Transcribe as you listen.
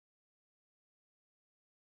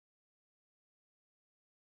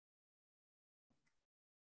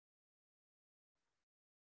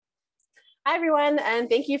Hi, everyone, and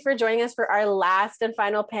thank you for joining us for our last and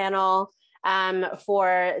final panel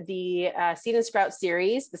for the Seed and Sprout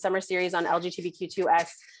series, the summer series on LGBTQ2S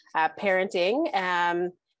parenting.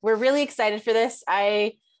 We're really excited for this.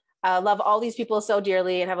 I love all these people so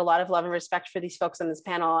dearly and have a lot of love and respect for these folks on this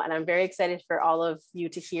panel. And I'm very excited for all of you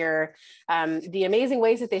to hear the amazing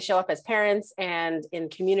ways that they show up as parents and in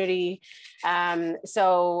community.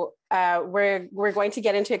 We're going to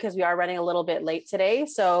get into it because we are running a little bit late today.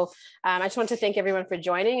 So I just want to thank everyone for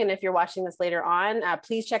joining. And if you're watching this later on,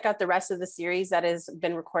 please check out the rest of the series that has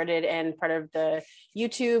been recorded and part of the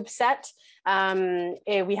YouTube set.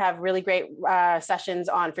 We have really great sessions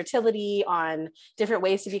on fertility, on different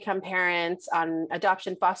ways to become parents, on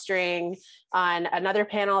adoption fostering, on another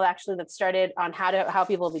panel actually that started on how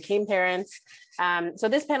people became parents. So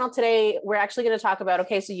this panel today, we're actually going to talk about,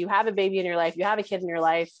 okay, so you have a baby in your life, you have a kid in your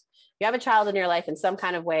life, you have a child in your life in some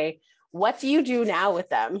kind of way. What do you do now with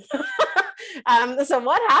them? So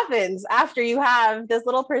what happens after you have this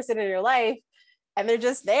little person in your life and they're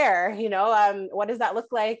just there, what does that look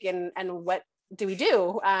like? And what do we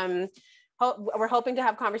do? We're hoping to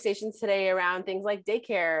have conversations today around things like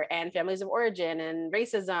daycare and families of origin and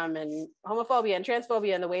racism and homophobia and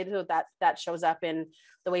transphobia and the way that shows up in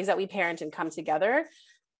the ways that we parent and come together.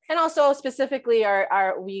 And also specifically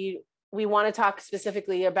we want to talk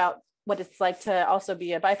specifically about what it's like to also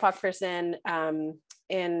be a BIPOC person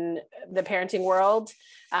in the parenting world,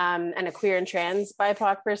 and a queer and trans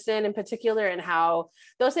BIPOC person in particular, and how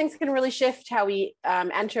those things can really shift how we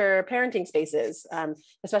enter parenting spaces,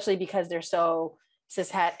 especially because they're so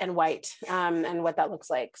cishet and white, and what that looks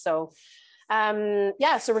like. So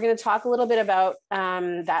so we're going to talk a little bit about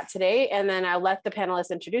that today, and then I'll let the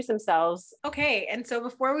panelists introduce themselves. Okay, and so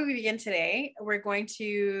before we begin today, we're going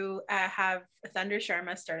to have Thunder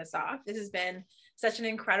Sharma start us off. This has been such an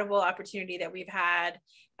incredible opportunity that we've had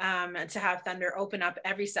to have Thunder open up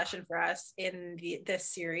every session for us in this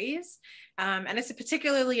series. And it's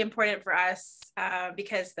particularly important for us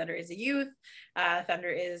because Thunder is a youth. Thunder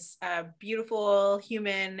is a beautiful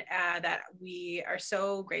human that we are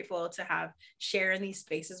so grateful to have share in these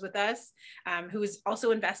spaces with us, who is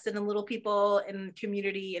also invested in little people, in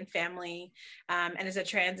community and family, and is a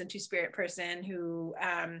trans and two-spirit person who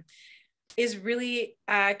is really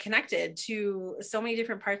connected to so many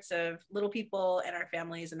different parts of little people and our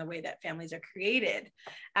families and the way that families are created,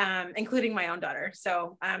 including my own daughter.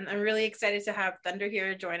 So I'm really excited to have Thunder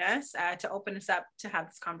here join us to open us up to have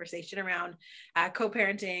this conversation around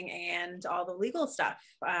co-parenting and all the legal stuff.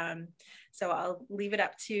 So I'll leave it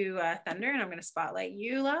up to Thunder, and I'm going to spotlight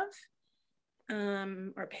you, love,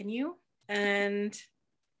 or pin you, and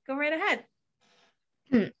go right ahead.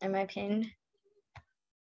 Am I pinned?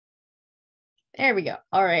 There we go.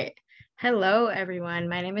 All right. Hello, everyone.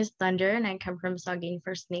 My name is Thunder, and I come from Saugeen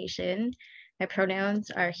First Nation. My pronouns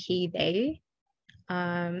are he, they.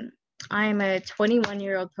 I'm a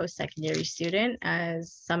 21-year-old post-secondary student,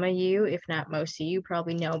 as some of you, if not most of you,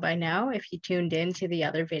 probably know by now if you tuned in to the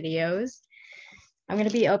other videos. I'm going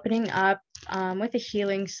to be opening up with a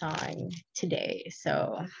healing song today.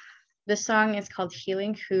 So the song is called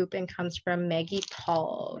Healing Hoop and comes from Maggie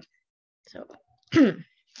Paul. So...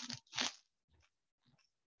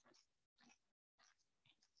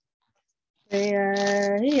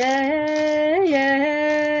 Yeah, yeah,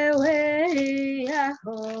 yeah, way, yeah,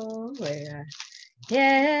 ho, yeah,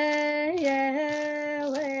 yeah, yeah,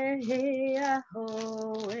 way, yeah,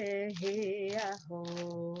 ho, way, yeah,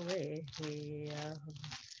 ho, way, yeah,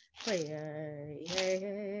 ho, yeah,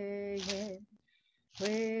 yeah, yeah,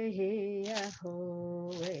 way, yeah,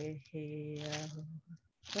 ho, way, yeah,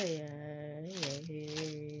 ho, yeah, yeah, yeah, yeah,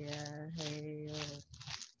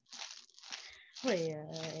 yeah,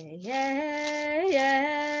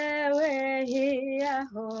 yeah, way, yeah,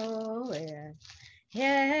 ho, yeah,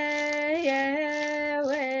 yeah,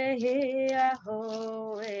 way, yeah,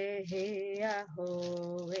 ho, way, yeah,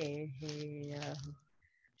 ho, way, yeah,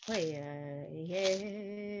 ho, yeah,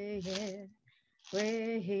 yeah,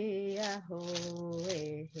 way, yeah, ho,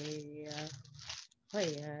 way, yeah, ho,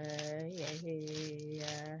 yeah, yeah, yeah, yeah,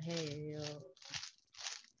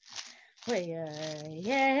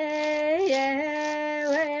 yeah,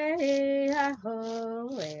 way, yeah, ho,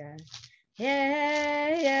 yeah,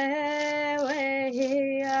 yeah, way,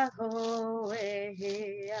 yeah, ho, way,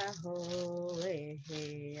 yeah, ho, way,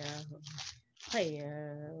 yeah, ho,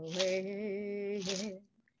 yeah,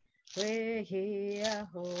 way, yeah,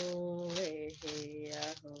 ho, way,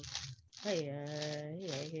 yeah, ho, yeah,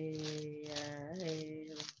 yeah,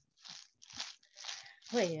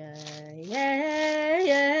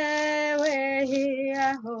 way,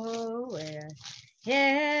 yeah, ho,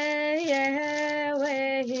 yeah,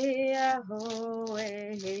 way, yeah, ho,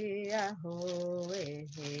 hey, ho, hey,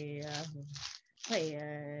 ho.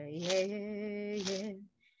 Hey, yeah.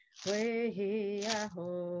 Way ho,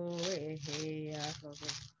 way ho, way yeah, way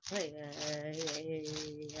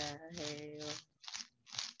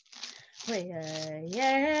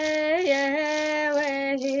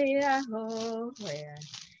ho, way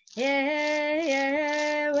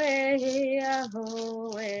yeah, way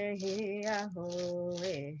ho, way ho, way ho,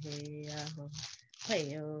 way ho,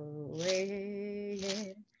 way ho.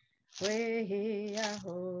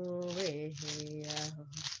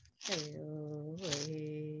 Hey-oh,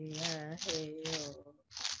 hey-oh.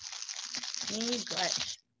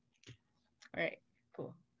 English. All right,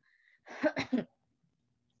 cool.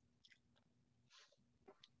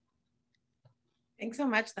 Thanks so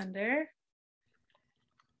much, Thunder.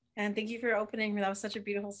 And thank you for opening. That was such a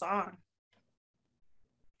beautiful song.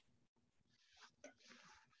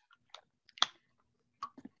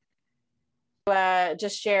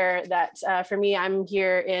 Just share that for me, I'm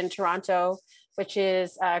here in Toronto, which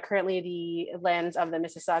is currently the lands of the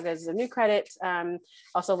Mississaugas of New Credit,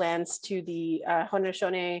 also lands to the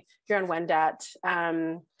Haudenosaunee, Huron-Wendat,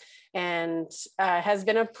 and has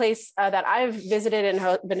been a place that I've visited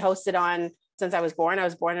and been hosted on since I was born. I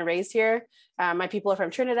was born and raised here. My people are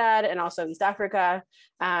from Trinidad and also East Africa.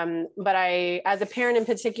 But as a parent in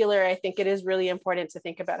particular, I think it is really important to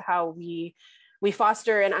think about how we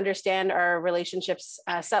foster and understand our relationships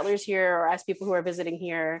as settlers here or as people who are visiting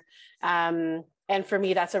here. And for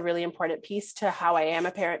me, that's a really important piece to how I am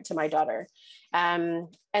a parent to my daughter. And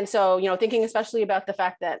so, thinking especially about the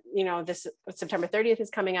fact that, this September 30th is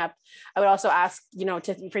coming up, I would also ask,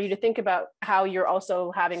 for you to think about how you're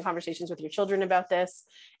also having conversations with your children about this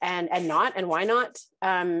and why not,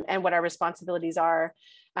 and what our responsibilities are.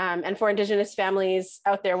 And for Indigenous families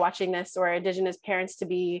out there watching this, or Indigenous parents to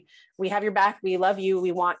be, we have your back, we love you,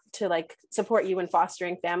 we want to support you in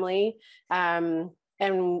fostering family. And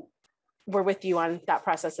we're with you on that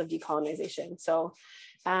process of decolonization. So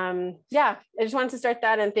I just wanted to start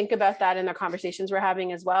that and think about that in the conversations we're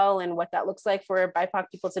having as well, and what that looks like for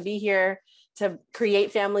BIPOC people to be here, to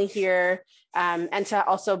create family here, and to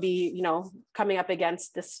also be, coming up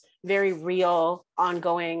against this very real,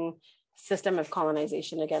 ongoing system of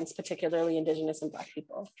colonization against particularly Indigenous and Black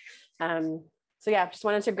people. Just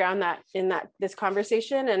wanted to ground that in this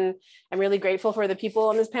conversation. And I'm really grateful for the people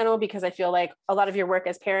on this panel, because I feel like a lot of your work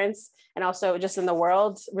as parents and also just in the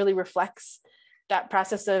world really reflects that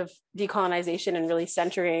process of decolonization and really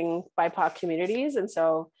centering BIPOC communities. And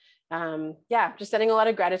so, just sending a lot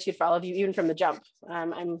of gratitude for all of you, even from the jump.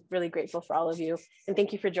 I'm really grateful for all of you, and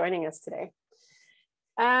thank you for joining us today.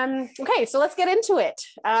 Okay, so let's get into it.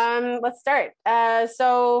 Let's start.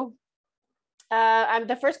 The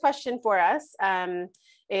first question for us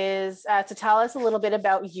is to tell us a little bit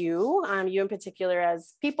about you, you in particular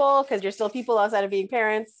as people, because you're still people outside of being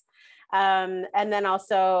parents, and then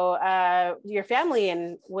also your family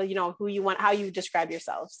and who you want, how you describe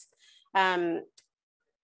yourselves. And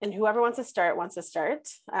whoever wants to start.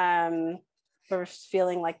 For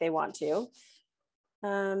feeling like they want to.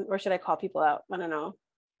 Or should I call people out? I don't know.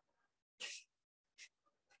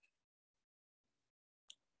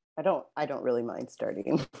 I don't really mind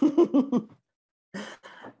starting.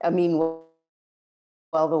 I mean, well,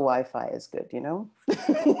 the Wi-Fi is good,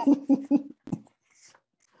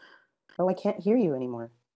 Oh, I can't hear you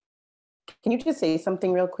anymore. Can you just say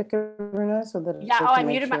something real quick, Aruna, so that I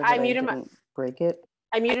muted my break it.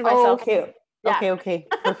 I muted myself. Oh, okay. Yeah. Okay.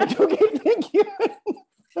 Perfect. Okay, thank you.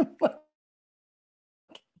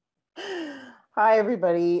 Hi,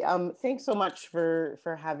 everybody. Thanks so much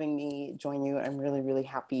for having me join you. I'm really, really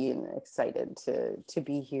happy and excited to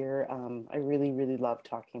be here. I really, really love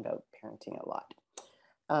talking about parenting a lot.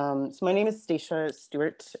 So my name is Stacia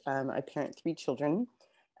Stewart. I parent 3 children.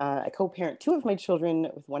 I co-parent 2 of my children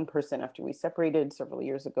with one person after we separated several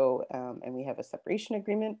years ago, and we have a separation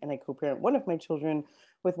agreement. And I co-parent 1 of my children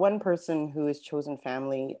with one person who is chosen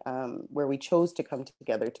family, where we chose to come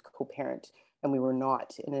together to co-parent, and we were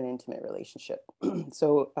not in an intimate relationship.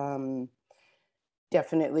 So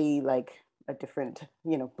definitely like a different,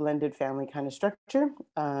 blended family kind of structure.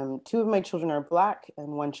 2 of my children are Black,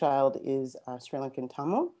 and 1 child is Sri Lankan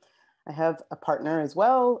Tamil. I have a partner as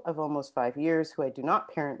well of almost 5 years who I do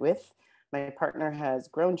not parent with. My partner has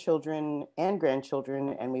grown children and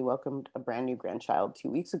grandchildren, and we welcomed a brand new grandchild 2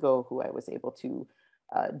 weeks ago who I was able to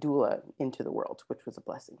doula into the world, which was a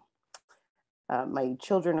blessing. My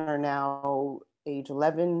children are now age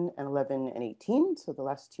 11 and 18. So the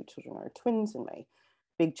last 2 children are twins, and my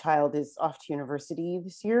big child is off to university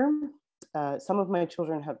this year. Some of my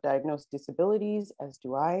children have diagnosed disabilities, as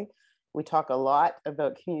do I. We talk a lot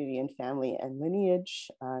about community and family and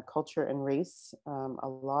lineage, culture and race, a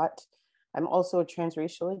lot. I'm also a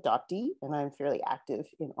transracial adoptee, and I'm fairly active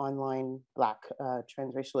in online Black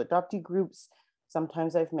transracial adoptee groups.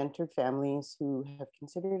 Sometimes I've mentored families who have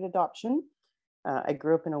considered adoption. I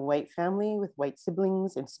grew up in a white family with white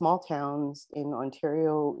siblings in small towns in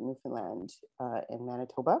Ontario, Newfoundland, and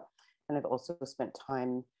Manitoba. And I've also spent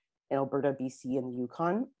time in Alberta, BC, and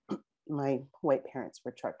Yukon. My white parents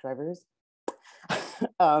were truck drivers.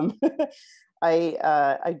 I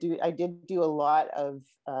did do a lot of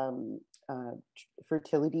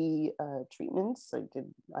fertility treatments. I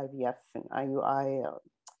did IVF and IUI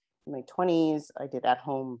in my 20s. I did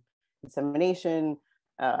at-home insemination.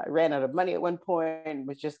 I ran out of money at one point and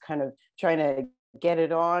was just kind of trying to get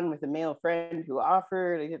it on with a male friend who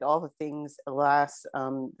offered. I did all the things. Alas,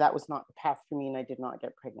 that was not the path for me, and I did not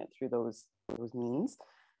get pregnant through those means.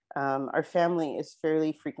 Our family is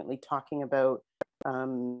fairly frequently talking about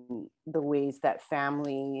the ways that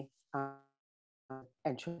family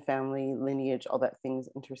and family lineage, all that things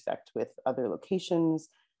intersect with other locations.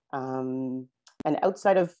 And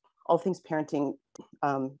outside of all things parenting,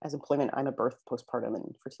 as employment, I'm a birth, postpartum,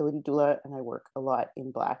 and fertility doula, and I work a lot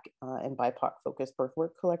in Black and BIPOC focused birth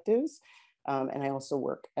work collectives. And I also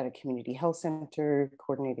work at a community health center,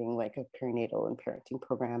 coordinating like a perinatal and parenting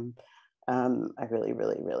program. I really,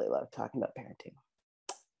 really, really love talking about parenting.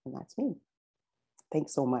 And that's me.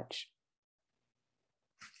 Thanks so much.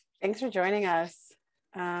 Thanks for joining us.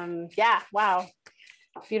 Yeah, wow,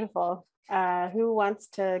 beautiful. Who wants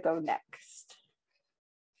to go next?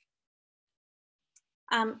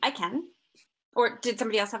 I can. Or did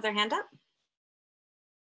somebody else have their hand up?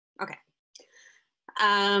 Okay.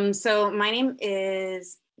 So my name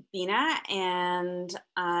is Bina, and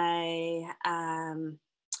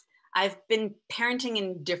I've been parenting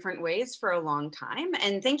in different ways for a long time.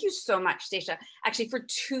 And thank you so much, Stacia, actually for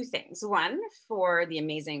two things. One, for the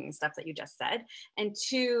amazing stuff that you just said. And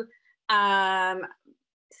two,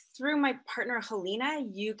 through my partner, Helena,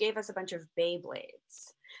 you gave us a bunch of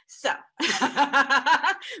Beyblades. So,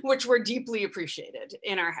 which were deeply appreciated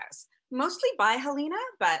in our house, mostly by Helena,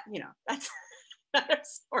 but you know, that's another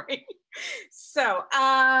story. So,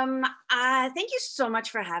 thank you so much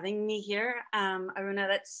for having me here, Aruna.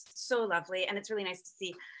 That's so lovely, and it's really nice to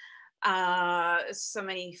see so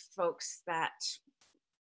many folks that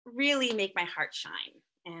really make my heart shine.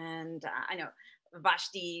 And I know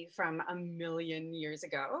Vashti from a million years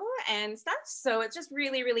ago and stuff. So it's just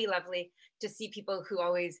really, really lovely to see people who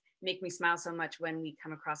always make me smile so much when we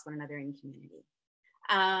come across one another in community.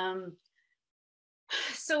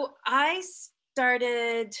 So I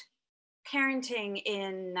started parenting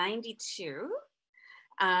in '92,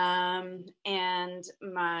 and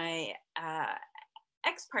my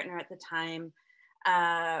ex-partner at the time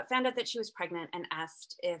found out that she was pregnant and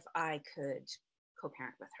asked if I could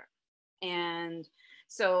co-parent with her. And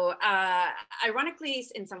so ironically,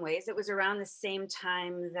 in some ways, it was around the same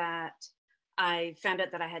time that I found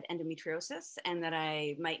out that I had endometriosis and that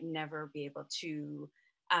I might never be able to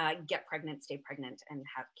get pregnant, stay pregnant, and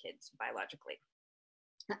have kids biologically.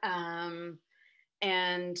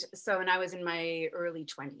 And so, and I was in my early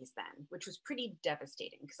 20s then, which was pretty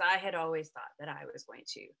devastating because I had always thought that I was going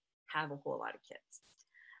to have a whole lot of kids.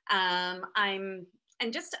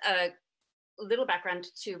 And just a little background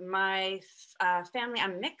to my family,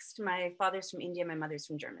 I'm mixed. My father's from India, my mother's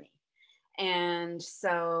from Germany. And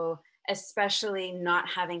so, especially not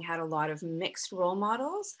having had a lot of mixed role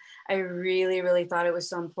models, I really, really thought it was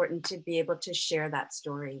so important to be able to share that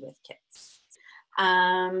story with kids.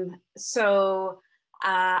 So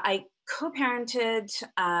I co-parented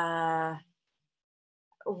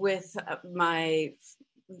with my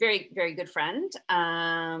very, very good friend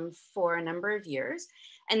for a number of years.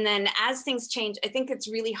 And then as things change, I think it's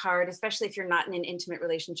really hard, especially if you're not in an intimate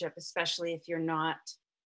relationship, especially if you're not,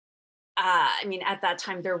 I mean, at that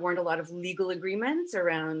time, there weren't a lot of legal agreements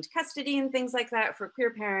around custody and things like that for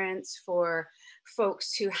queer parents, for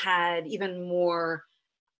folks who had even more,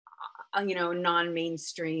 you know,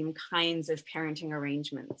 non-mainstream kinds of parenting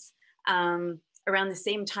arrangements. Around the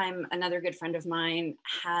same time, another good friend of mine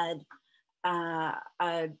had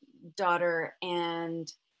a daughter, and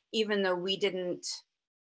even though we didn't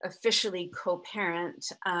officially co-parent,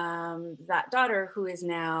 that daughter, who is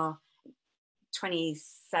now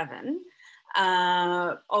 27,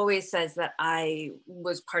 always says that I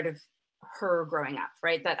was part of her growing up,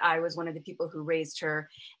 right? That I was one of the people who raised her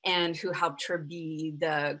and who helped her be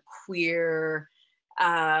the queer,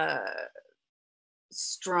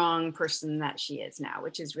 strong person that she is now,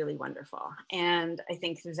 which is really wonderful. And I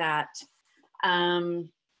think that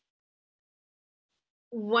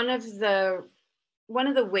one of the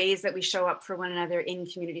ways that we show up for one another in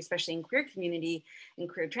community, especially in queer community, in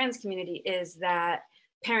queer trans community, is that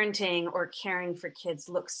parenting or caring for kids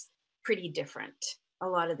looks pretty different a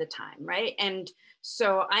lot of the time, right? And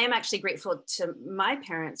so I am actually grateful to my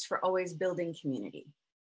parents for always building community.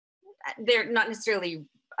 They're not necessarily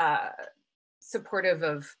supportive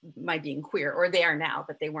of my being queer, or they are now,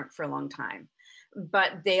 but they weren't for a long time.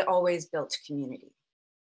 But they always built community.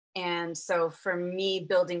 And so for me,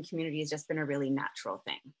 building community has just been a really natural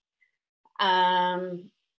thing.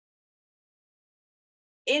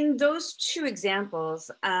 In those two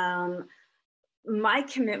examples, my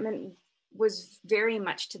commitment was very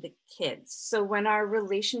much to the kids. So when our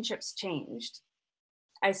relationships changed,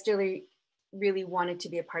 I still really wanted to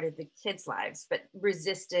be a part of the kids' lives, but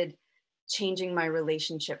resisted changing my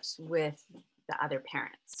relationships with the other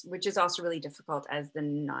parents, which is also really difficult as the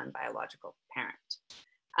non-biological parent.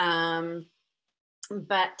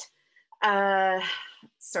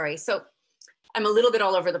 Sorry, so I'm a little bit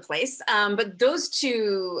all over the place, but those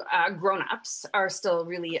two grown-ups are still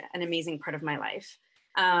really an amazing part of my life.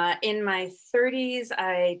 In my 30s,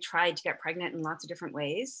 I tried to get pregnant in lots of different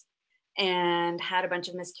ways and had a bunch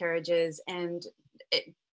of miscarriages, and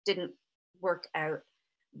it didn't work out.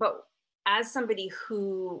 But as somebody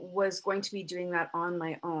who was going to be doing that on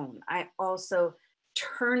my own, I also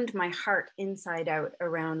turned my heart inside out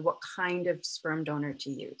around what kind of sperm donor to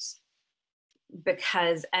use.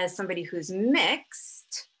 Because as somebody who's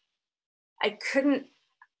mixed, I couldn't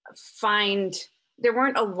find, there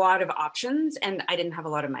weren't a lot of options, and I didn't have a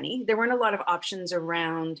lot of money. There weren't a lot of options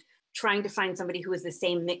around trying to find somebody who was the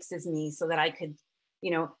same mix as me so that I could, you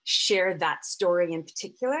know, share that story in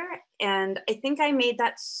particular. And I think I made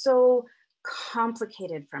that so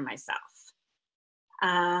complicated for myself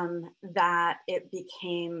that it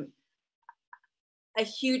became a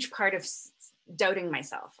huge part of doubting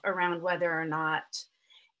myself around whether or not,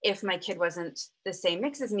 if my kid wasn't the same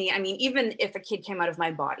mix as me, I mean, even if a kid came out of my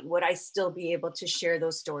body, would I still be able to share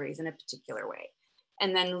those stories in a particular way?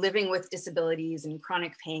 And then living with disabilities and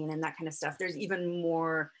chronic pain and that kind of stuff, there's even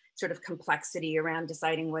more sort of complexity around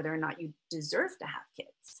deciding whether or not you deserve to have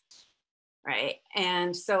kids, right?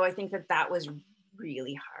 And so I think that that was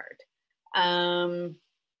really hard.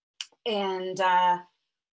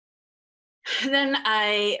 Then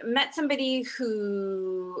I met somebody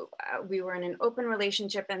who we were in an open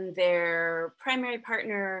relationship, and their primary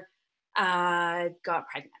partner got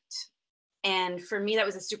pregnant. And for me, that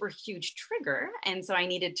was a super huge trigger. And so I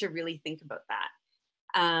needed to really think about that,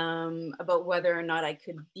 about whether or not I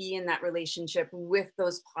could be in that relationship with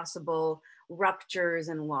those possible ruptures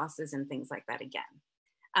and losses and things like that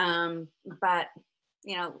again. But,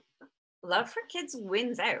 you know, love for kids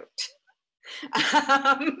wins out.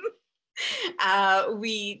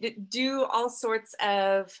 We do all sorts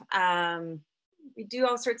of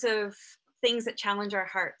things that challenge our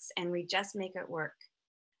hearts, and we just make it work.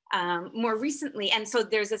 More recently, and so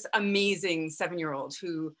there's this amazing 7-year-old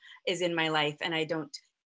who is in my life, and I don't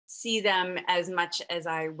see them as much as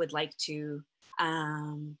I would like to,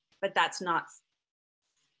 but that's not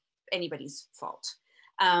anybody's fault.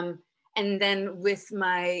 And then with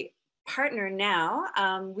my partner now,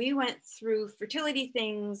 we went through fertility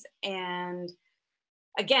things, and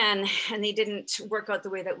again, and they didn't work out the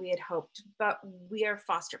way that we had hoped, but we are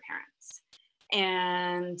foster parents.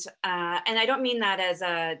 And I don't mean that as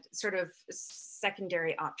a sort of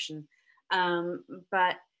secondary option,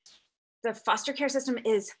 but the foster care system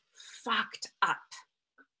is fucked up,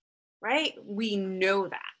 right? We know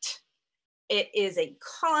that. It is a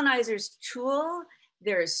colonizer's tool.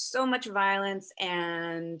 There is so much violence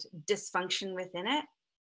and dysfunction within it.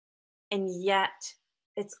 And yet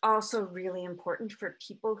it's also really important for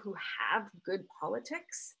people who have good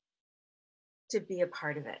politics to be a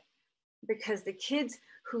part of it. Because the kids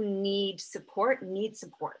who need support,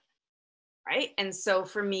 right? And so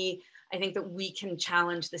for me, I think that we can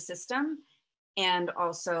challenge the system and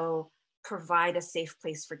also provide a safe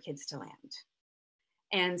place for kids to land.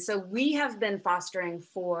 And so we have been fostering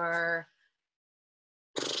for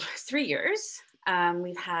 3 years.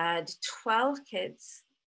 We've had 12 kids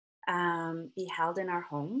be held in our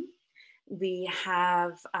home. We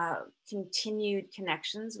have continued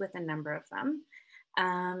connections with a number of them.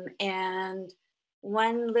 And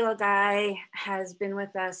one little guy has been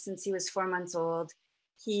with us since he was 4 months old.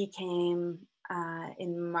 He came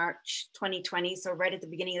in March 2020, so right at the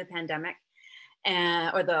beginning of the pandemic,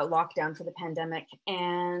 or the lockdown for the pandemic.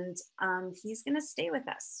 And he's gonna stay with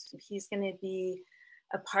us. He's gonna be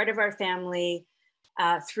a part of our family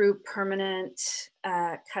through permanent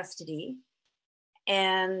custody.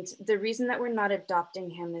 And the reason that we're not adopting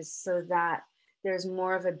him is so that there's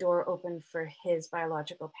more of a door open for his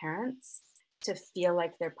biological parents to feel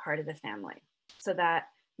like they're part of the family, so that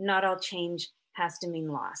not all change has to mean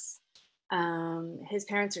loss. His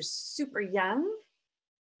parents are super young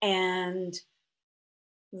and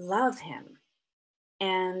love him.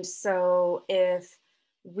 And so if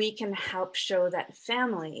we can help show that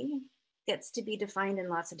family gets to be defined in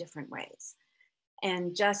lots of different ways.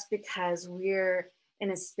 And just because we're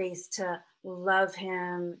in a space to love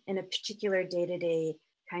him in a particular day-to-day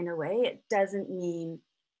kind of way, it doesn't mean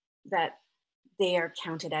that they are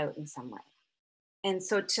counted out in some way. And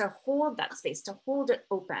so to hold that space, to hold it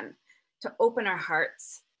open, to open our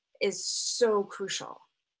hearts is so crucial.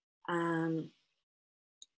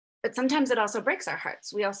 But sometimes it also breaks our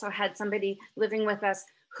hearts. We also had somebody living with us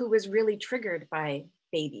who was really triggered by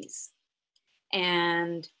babies.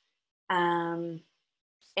 And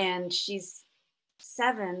she's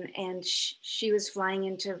 7, and she was flying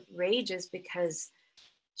into rages because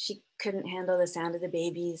she couldn't handle the sound of the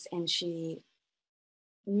babies, and she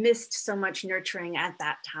missed so much nurturing at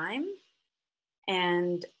that time.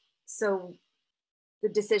 And so the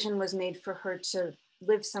decision was made for her to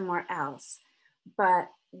live somewhere else, but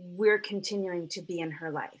we're continuing to be in her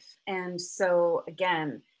life. And so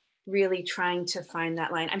again, really trying to find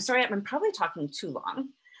that line. I'm sorry, I'm probably talking too long.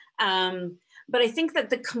 But I think that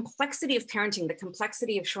the complexity of parenting, the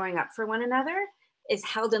complexity of showing up for one another is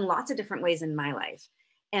held in lots of different ways in my life.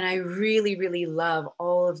 And I really, really love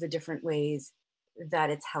all of the different ways that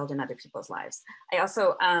it's held in other people's lives. I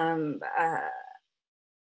also, I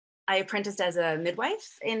apprenticed as a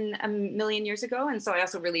midwife in a million years ago. And so I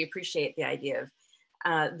also really appreciate the idea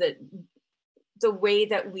of the way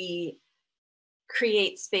that we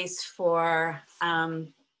create space for,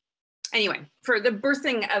 anyway, for the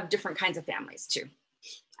birthing of different kinds of families too.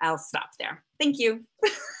 I'll stop there. Thank you.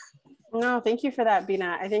 No, thank you for that,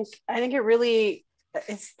 Bina. I think it really,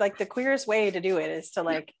 it's like the queerest way to do it is to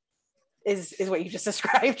like, is what you just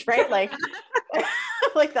described, right? Like,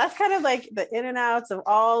 like that's kind of like the in and outs of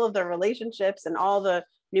all of the relationships and all the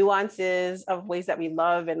nuances of ways that we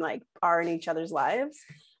love and like are in each other's lives.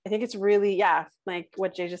 I think it's really, yeah, like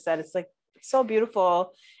what Jay just said, it's like so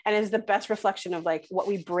beautiful, and is the best reflection of like what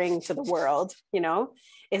we bring to the world, you know,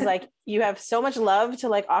 is like you have so much love to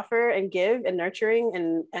like offer and give and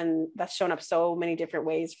nurturing, and that's shown up so many different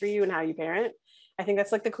ways for you and how you parent. I think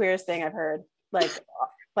that's like the queerest thing I've heard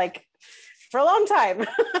like for a long time.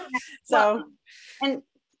 So well, and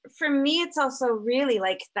for me it's also really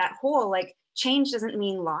like that whole like change doesn't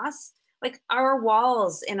mean loss. Like our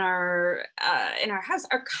walls in our house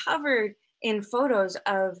are covered in photos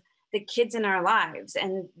of the kids in our lives,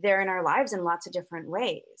 and they're in our lives in lots of different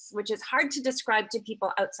ways, which is hard to describe to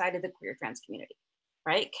people outside of the queer trans community,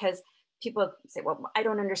 right? Because people say, well, I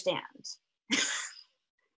don't understand.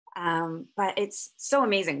 But it's so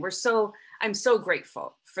amazing. I'm so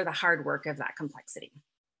grateful for the hard work of that complexity.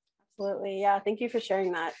 absolutely, yeah, thank you for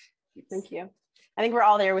sharing that. Thank you. I think we're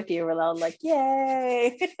all there with you. We're all like,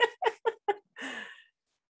 yay.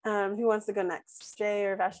 Who wants to go next, Jay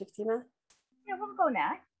or Vashti-Fatima? Yeah, we'll go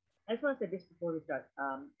next. I just want to say this before we start.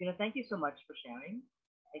 Thank you so much for sharing.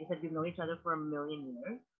 Like I said, we've known each other for a million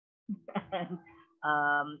years. And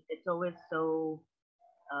it's always so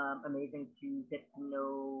amazing to get to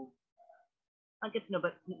know, not get to know,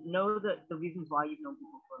 but know the reasons why you've known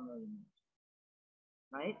people for a million years.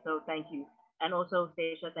 Right? So thank you. And also,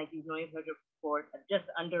 Stacia, thank you. You've known each other for just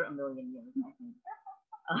under a million years, I think.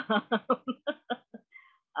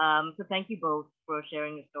 So thank you both for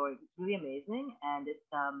sharing your stories. It's really amazing, and it's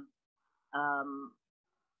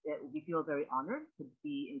we feel very honored to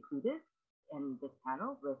be included in this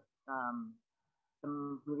panel with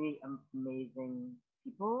some really amazing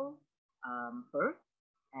people, first,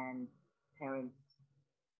 and parents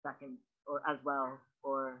second, or as well,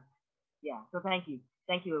 or yeah. So thank you,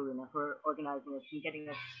 Aruna, for organizing us and getting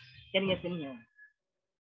us in here.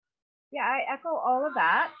 Yeah, I echo all of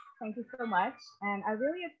that. Thank you so much. And I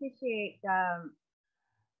really appreciate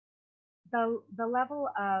the level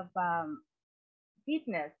of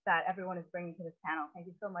deepness that everyone is bringing to this panel. Thank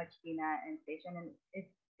you so much, Bina and Station. And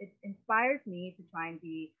it inspires me to try and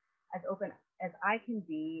be as open as I can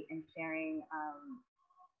be in sharing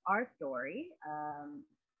our story.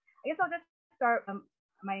 I guess I'll just start.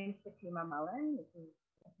 My name is Fatima Mullen. This is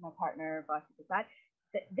my partner, Basti Prasad.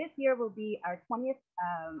 This year will be our 20th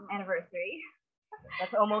anniversary.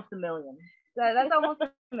 That's almost a million. So that's almost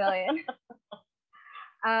a million.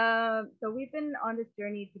 So we've been on this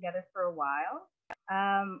journey together for a while.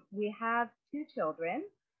 We have 2 children.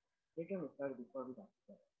 Your journey started before we got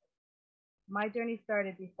together. My journey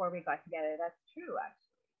started before we got together. That's true,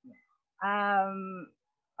 actually.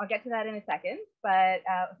 Yeah. I'll get to that in a second. But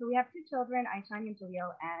so we have two children, Einstein and Jaleel,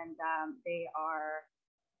 and they are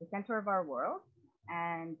the center of our world.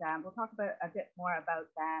 And we'll talk about a bit more about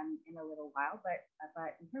them in a little while. But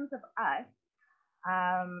in terms of us,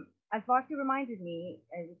 as Vashti reminded me,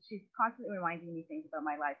 she's constantly reminding me things about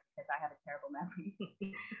my life because I have a terrible memory.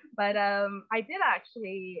 But I did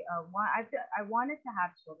actually I wanted to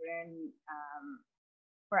have children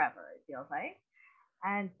forever, it feels like.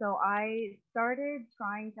 And so I started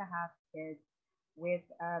trying to have kids with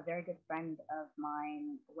a very good friend of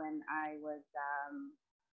mine when I was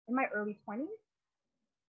in my early 20s.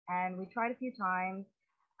 And we tried a few times.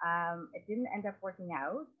 It didn't end up working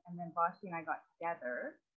out. And then Vashti and I got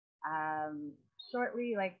together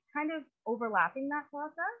shortly, like kind of overlapping that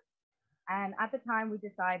process. And at the time, we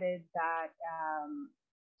decided that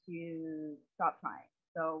to stop trying.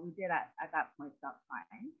 So we did at that point stop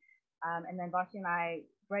trying. And then Vashti and I,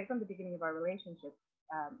 right from the beginning of our relationship,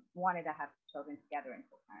 wanted to have children together and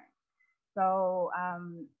co-parent. So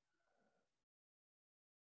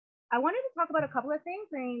I wanted to talk about a couple of things.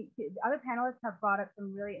 I mean, the other panelists have brought up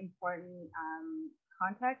some really important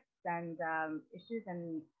contexts and issues,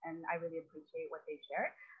 and I really appreciate what they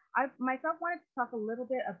shared. I myself wanted to talk a little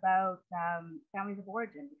bit about families of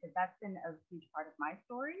origin, because that's been a huge part of my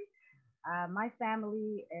story. My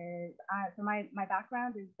family is, so my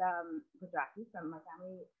background is Gujarati, so my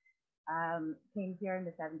family came here in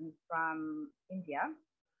the 70s from India,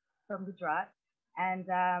 from Gujarat, and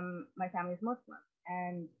my family is Muslim.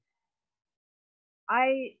 And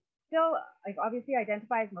I still, like, obviously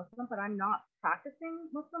identify as Muslim, but I'm not practicing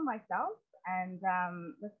Muslim myself, and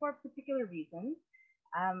that's for particular reasons.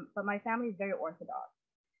 But my family is very Orthodox,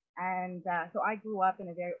 and so I grew up in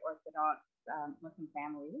a very Orthodox Muslim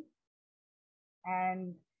family,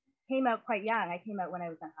 and came out quite young. I came out when I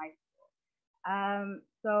was in high school.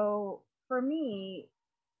 So for me,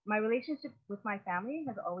 my relationship with my family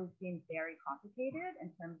has always been very complicated in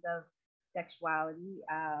terms of sexuality.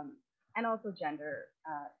 And also gender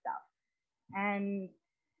stuff. And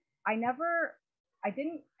I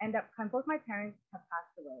didn't end up, both my parents have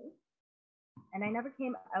passed away, and I never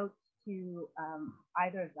came out to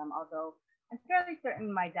either of them, although I'm fairly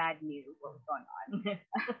certain my dad knew what was going on.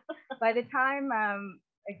 By the time,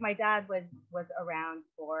 like, my dad was around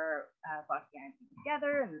for Vashti and I being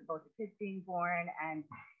together and both the kids being born, and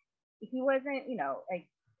he wasn't, like,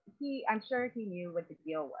 I'm sure he knew what the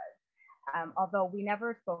deal was. Although we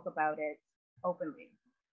never spoke about it openly.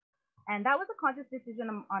 And that was a conscious decision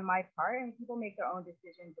on my part, and people make their own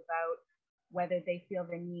decisions about whether they feel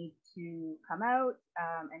the need to come out,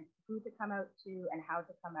 and who to come out to, and how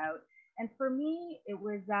to come out. And for me, it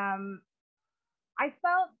was, I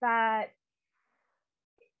felt that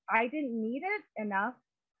I didn't need it enough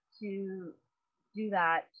to do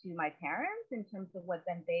that to my parents in terms of what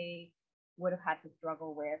then they would have had to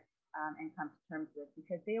struggle with and come to terms with,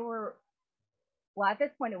 because they were, well, at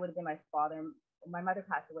this point, it would have been my father. My mother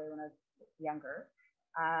passed away when I was younger.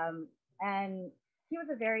 And he was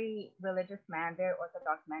a very religious man, very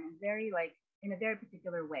Orthodox man, and very, like, in a very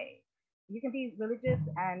particular way. You can be religious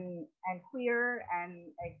and queer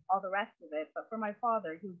and, like, all the rest of it. But for my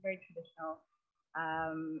father, he was very traditional.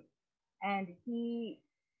 And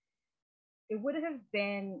it would have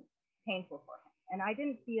been painful for him. And I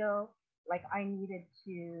didn't feel like I needed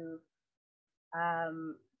to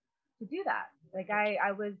do that. Like,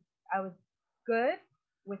 I was good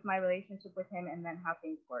with my relationship with him and then how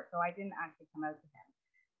things were. So I didn't actually come out to him.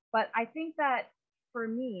 But I think that for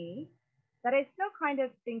me, that I still kind of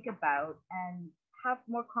think about and have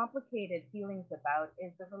more complicated feelings about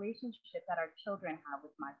is the relationship that our children have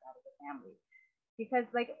with my side of the family. Because,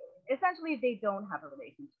 like, essentially they don't have a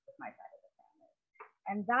relationship with my side of the family.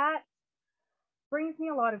 And that brings me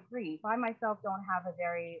a lot of grief. I myself don't have a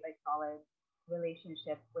very, like, solid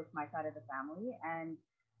relationship with my side of the family, and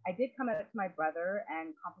I did come out to my brother,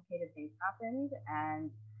 and complicated things happened,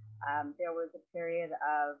 and there was a period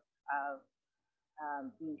of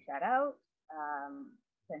being shut out,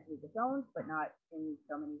 essentially disowned, but not in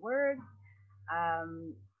so many words,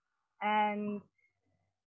 and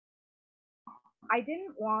I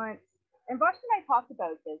didn't want, and Vashti and I talked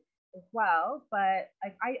about this as well, but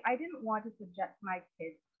I didn't want to subject my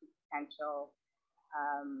kids to potential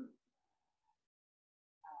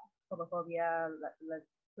homophobia,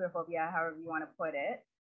 queerphobia, however you want to put it,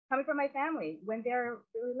 coming from my family when they're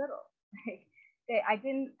really little. Like, I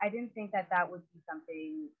didn't think that would be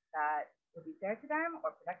something that would be fair to them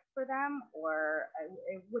or productive for them, or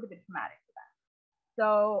it would have been traumatic for them.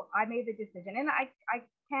 So I made the decision, and I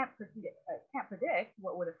can't predict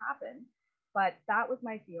what would have happened, but that was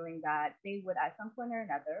my feeling, that they would at some point or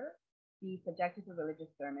another be subjected to religious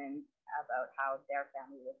sermons about how their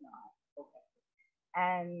family was not okay.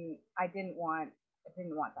 And I didn't want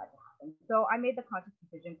that to happen. So I made the conscious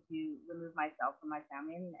decision to remove myself from my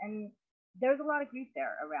family, and there's a lot of grief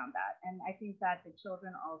there around that. And I think that the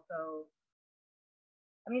children also,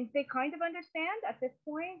 I mean, they kind of understand at this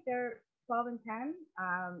point. They're 12 and 10.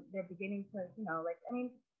 They're beginning to, you know, like, I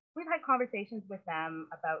mean, we've had conversations with them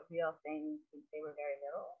about real things since they were very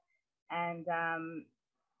little. And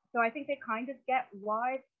so I think they kind of get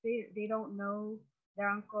why they don't know their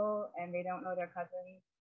uncle and they don't know their cousins.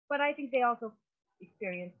 But I think they also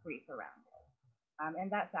experience grief around it.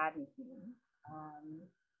 And that saddens me.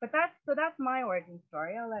 But that's my origin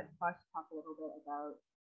story. I'll let Tosh talk a little bit about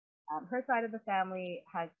her side of the family.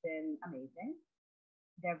 Has been amazing.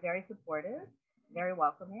 They're very supportive, very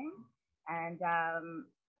welcoming, and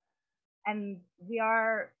we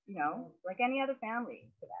are, you know, like any other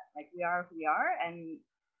family to them. Like we are who we are, and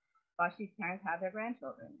Bashi's parents have their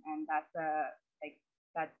grandchildren, and that's like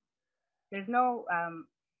that's there's no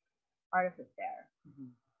artifice there.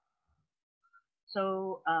 Mm-hmm.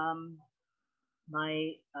 So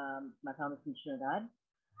my family's from Trinidad,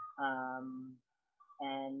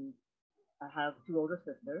 and I have two older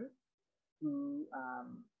sisters who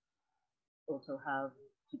also have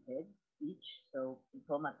two kids each. So in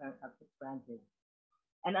total, my parents have 6 grandkids.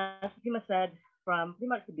 And as Fatima said, from pretty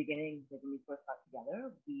much the beginning, like when we first got together,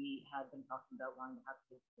 we had been talking about wanting to have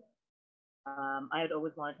kids together. I had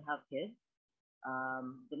always wanted to have kids.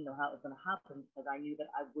 Didn't know how it was going to happen because I knew that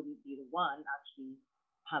I wouldn't be the one actually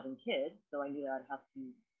having kids. So I knew that I'd have to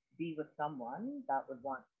be with someone that would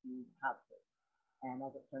want to have kids. And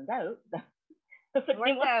as it turned out,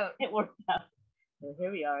 it worked out. So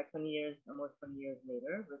here we are, 20 years, almost 20 years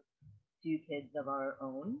later, with 2 kids of our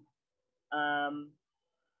own.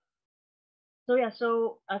 So as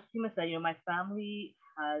Fatima said, you know, my family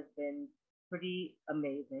has been pretty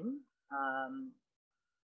amazing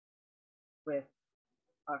with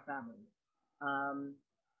our family.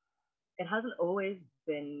 It hasn't always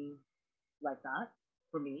been like that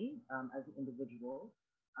for me as an individual.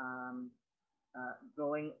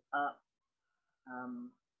 Growing up,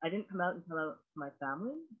 I didn't come out to my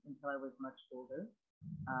family until I was much older.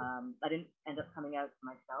 I didn't end up coming out to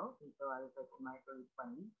myself until I was like in my early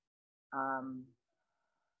 20s.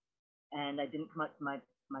 And I didn't come out to my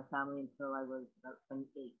family until I was about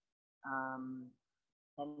 28.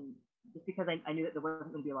 And just because I knew that there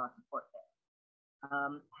wasn't going to be a lot of support there.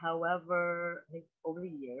 However, I think over the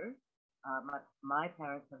years, my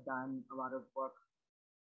parents have done a lot of work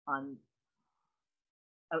on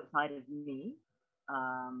outside of me,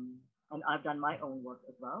 and I've done my own work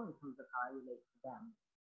as well in terms of how I relate to them.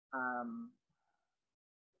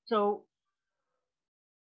 So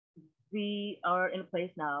we are in a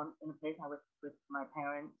place now with my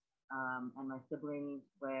parents and my siblings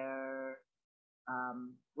where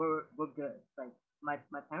we're good. Like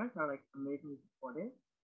my parents are like amazingly supportive,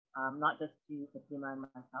 not just to Fatima and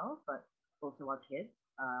myself, but also our kids.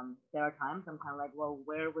 There are times I'm kind of like, well,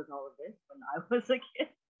 where was all of this when I was a kid?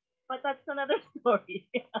 But that's another story.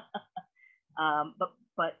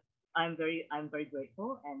 But I'm very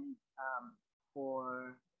grateful and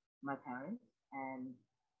for my parents and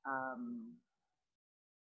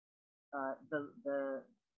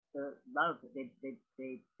the love that they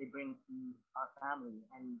bring to our family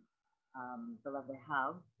and the love they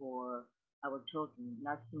have for our children.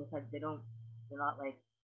 As Tina said,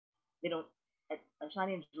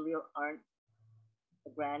 Shani and Jaleel aren't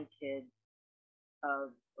the grandkids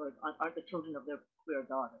or aren't the children of their queer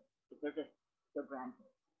daughter. They're just their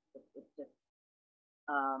grandkids. It's just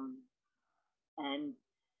and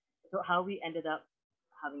so how we ended up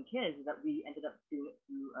having kids is that we ended up doing it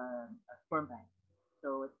through a sperm bank.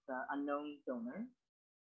 So it's an unknown donor,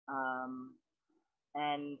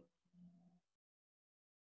 and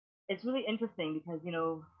it's really interesting because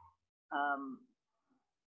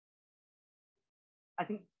I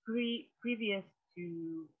think previous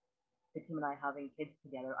to Tim and I having kids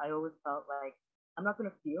together, I always felt like I'm not going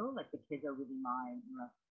to feel like the kids are really mine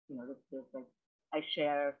unless there's like I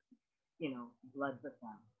share blood with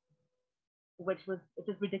them, which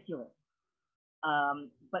is ridiculous.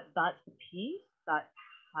 But that's the piece that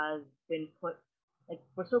has been put, like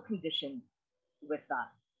we're so conditioned with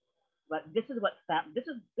that. But this is what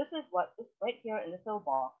this right here in this little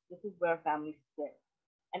box. This is where families sit,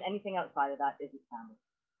 and anything outside of that isn't family.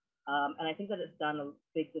 And I think that it's done a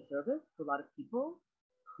big disservice to a lot of people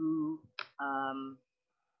who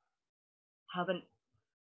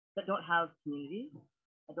don't have community,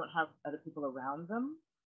 that don't have other people around them,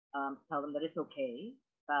 tell them that it's okay,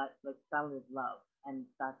 that like family is love, and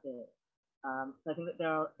that's it. So I think that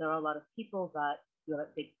there are a lot of people that feel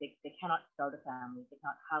that they cannot start a family, they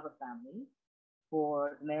cannot have a family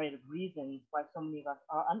for the myriad of reasons why so many of us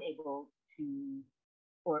are unable to,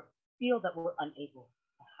 or feel that we're unable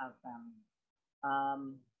to have family.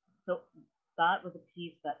 So that was a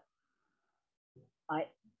piece that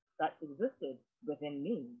existed within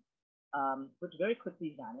me, which very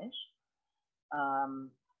quickly vanished.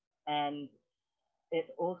 And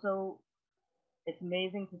it's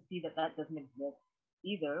amazing to see that doesn't exist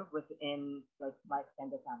either within like my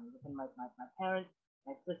extended family, within my parents,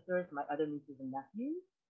 my sisters, my other nieces and nephews.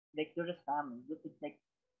 Like they're just family.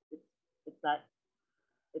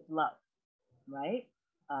 It's love, right?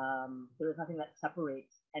 There is nothing that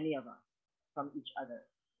separates any of us from each other.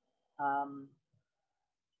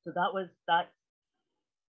 So that's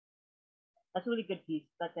a really good piece.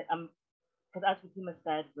 Because as Fatima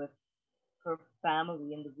said, with her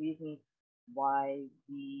family and the reasons why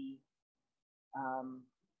we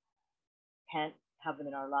can't have them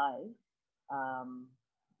in our lives,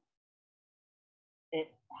 it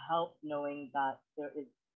helped knowing that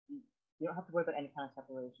you don't have to worry about any kind of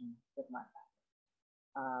separation with my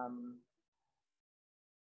family.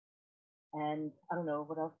 And I don't know,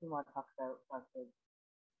 what else do you want to talk about?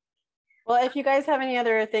 Well, if you guys have any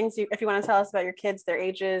other things, if you want to tell us about your kids, their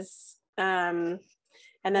ages, and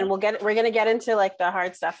then we're going to get into like the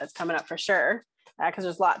hard stuff that's coming up for sure, because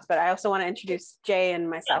there's lots, but I also want to introduce Jay and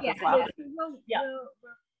myself as well.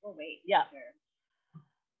 We'll wait. Yeah.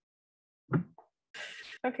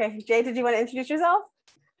 Okay, Jay, did you want to introduce yourself?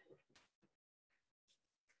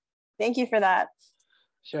 Thank you for that.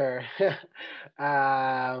 Sure.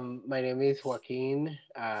 My name is Joaquin,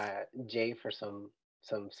 Jay for some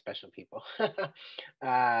special people.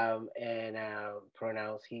 And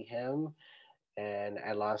pronouns he, him. And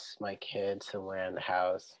I lost my kid somewhere in the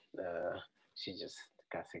house. She just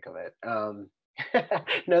got sick of it.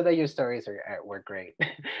 Know that your stories were great.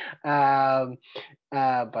 But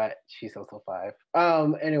she's also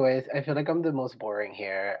 5. Anyways, I feel like I'm the most boring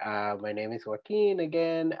here. My name is Joaquin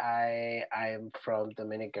again. I'm from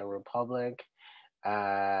Dominican Republic.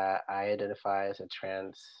 I identify as a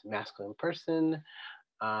trans masculine person.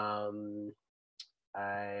 I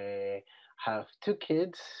have 2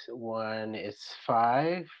 kids. One is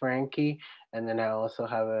 5, Frankie, and then I also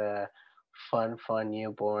have a fun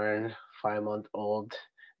newborn 5-month-old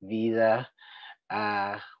Vida,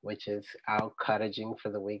 which is out cottaging for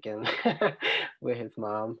the weekend with his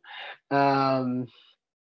mom.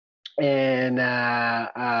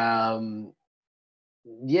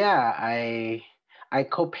 Yeah, I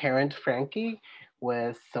co-parent Frankie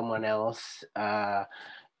with someone else,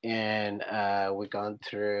 and we've gone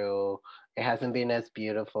through. It hasn't been as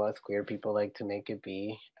beautiful as queer people like to make it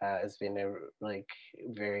be. It's been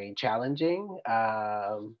very challenging,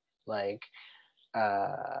 sort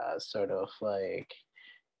of like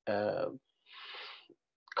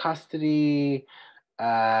custody,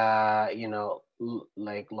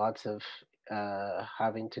 like lots of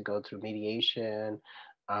having to go through mediation.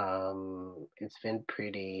 It's been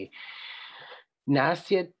pretty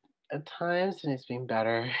nasty at times, and it's been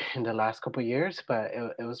better in the last couple of years, but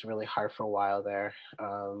it was really hard for a while there.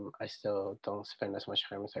 I still don't spend as much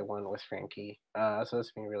time as I want with Frankie, so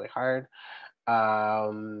it's been really hard.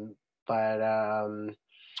 So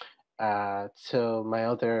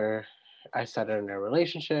I started in a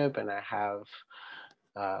relationship, and I have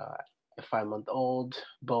a 5-month-old.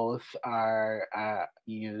 Both are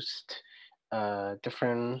used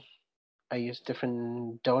different. I use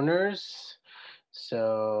different donors.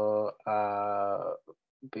 So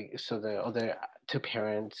so the other 2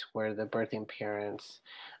 parents were the birthing parents.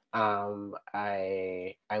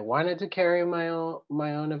 I wanted to carry my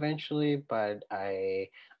own eventually, but I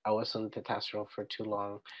was on testosterone for too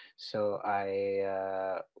long, so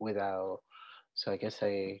so I guess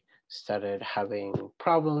I started having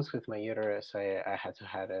problems with my uterus. I had to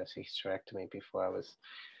have a hysterectomy before I was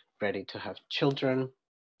ready to have children.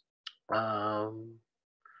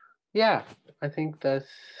 Yeah, I think that's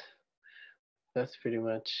pretty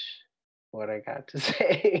much what I got to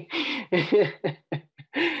say.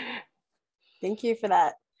 Thank you for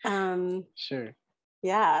that. Sure.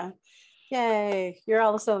 Yeah. Yay. You're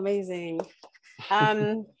all so amazing.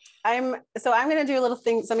 I'm going to do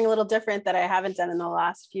something a little different that I haven't done in the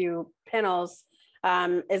last few panels,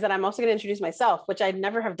 is that I'm also going to introduce myself, which I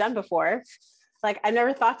never have done before. Like I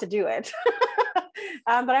never thought to do it,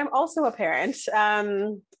 but I'm also a parent.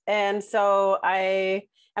 And so I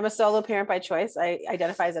am a solo parent by choice. I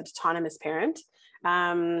identify as an autonomous parent.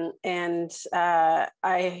 I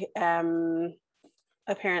am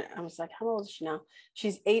a parent. I was like, how old is she now?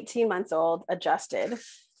 She's 18 months old, adjusted.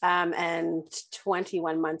 and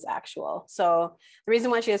 21 months actual. So the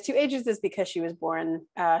reason why she has 2 ages is because she was born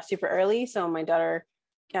super early. So my daughter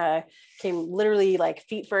came literally like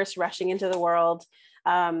feet first, rushing into the world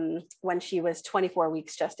when she was 24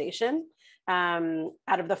 weeks gestation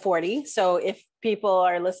out of the 40. So if people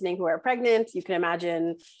are listening who are pregnant, you can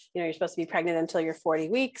imagine, you're supposed to be pregnant until you're 40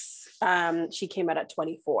 weeks. She came out at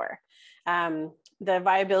 24. The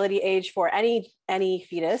viability age for any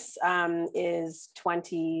fetus is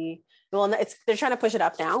 20. Well, they're trying to push it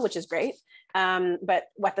up now, which is great. But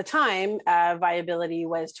at the time, viability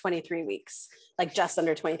was 23 weeks, like just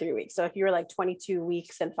under 23 weeks. So if you were like 22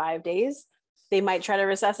 weeks and 5 days, they might try to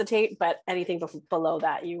resuscitate, but anything below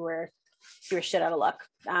that, you were shit out of luck.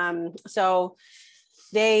 So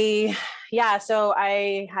I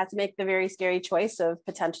had to make the very scary choice of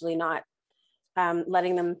potentially not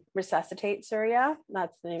letting them resuscitate Surya.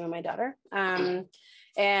 That's the name of my daughter.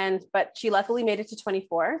 But she luckily made it to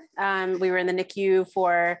 24. We were in the NICU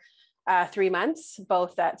for 3 months,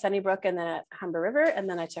 both at Sunnybrook and then at Humber River. And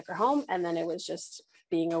then I took her home, and then it was just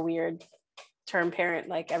being a weird term parent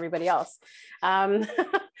like everybody else. I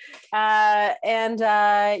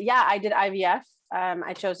did IVF.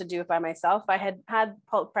 I chose to do it by myself. I had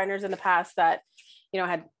partners in the past that,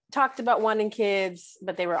 had talked about wanting kids,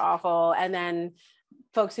 but they were awful. And then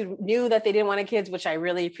folks who knew that they didn't want kids, which I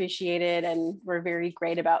really appreciated and were very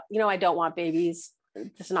great about, I don't want babies.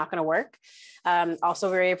 This is not going to work. Also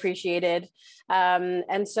very appreciated.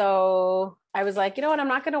 And so I was like, you know what, I'm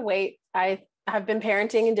not going to wait. I have been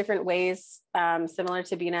parenting in different ways, similar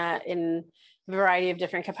to Bina, in a variety of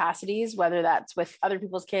different capacities, whether that's with other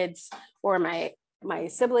people's kids or my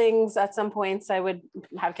siblings. At some points I would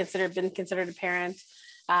have been considered a parent,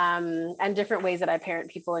 and different ways that I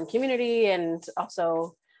parent people in community, and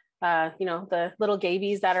also the little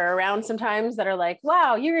gabies that are around sometimes that are like,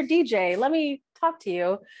 wow, you're a DJ, let me talk to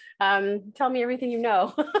you, tell me everything you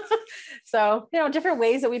know. So different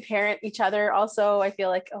ways that we parent each other also, I feel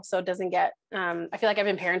like also doesn't get I feel like I've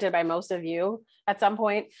been parented by most of you at some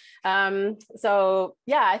point. So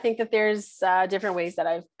yeah, I think that there's different ways that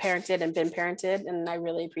I've parented and been parented, and I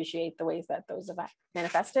really appreciate the ways that those have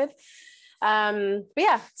manifested. But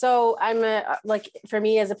yeah, so I'm for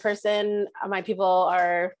me as a person, my people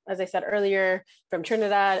are, as I said earlier, from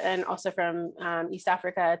Trinidad and also from East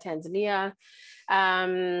Africa, Tanzania.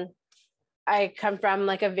 I come from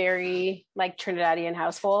like a very Trinidadian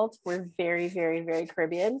household. We're very, very, very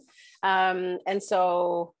Caribbean. And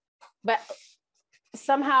so, but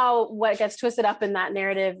somehow what gets twisted up in that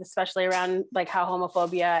narrative, especially around like how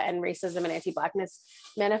homophobia and racism and anti-Blackness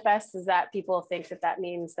manifests, is that people think that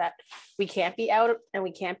means that we can't be out and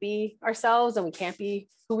we can't be ourselves and we can't be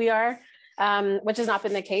who we are, which has not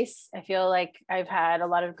been the case. I feel like I've had a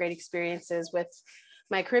lot of great experiences with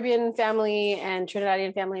my Caribbean family and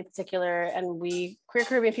Trinidadian family in particular, and queer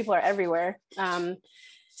Caribbean people are everywhere.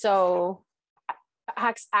 So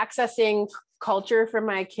accessing culture for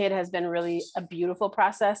my kid has been really a beautiful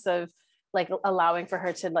process of like allowing for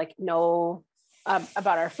her to like know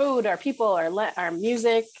about our food, our people, our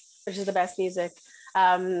music, which is the best music.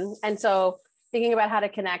 And so thinking about how to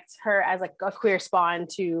connect her as like a queer spawn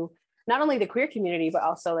to not only the queer community, but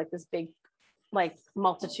also like this big, like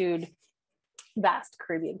vast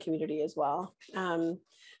Caribbean community as well.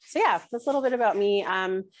 So yeah, that's a little bit about me.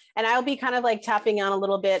 And I'll be kind of like tapping on a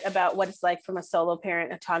little bit about what it's like from a solo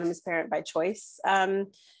parent, autonomous parent by choice to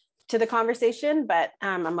the conversation, but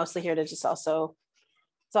I'm mostly here to just also,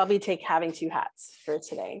 so I'll be having 2 hats for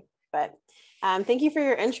today. But thank you for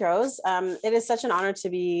your intros. It is such an honor to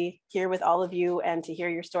be here with all of you and to hear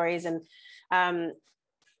your stories. And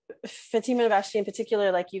Fatima and Vashti in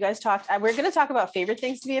particular, like you guys talked, we're going to talk about favorite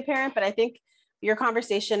things to be a parent, but I think your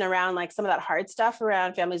conversation around like some of that hard stuff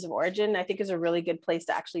around families of origin, I think is a really good place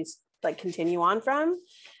to actually like continue on from.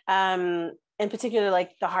 In particular,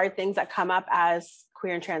 like the hard things that come up as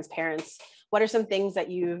queer and trans parents. What are some things that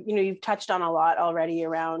you've touched on a lot already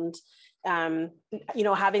around, having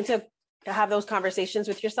to have those conversations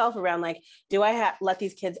with yourself around like, do I let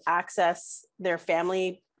these kids access their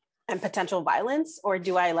family and potential violence, or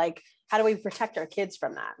do I how do we protect our kids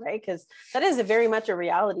from that, right? Because that is very much a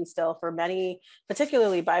reality still for many,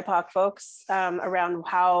 particularly BIPOC folks, around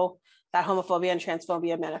how that homophobia and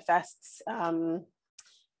transphobia manifests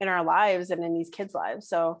in our lives and in these kids' lives.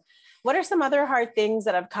 So what are some other hard things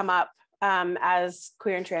that have come up as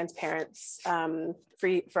queer and trans parents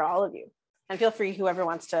for all of you? And feel free, whoever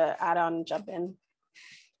wants to add on and jump in.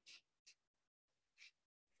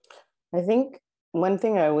 I think one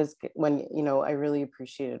thing I really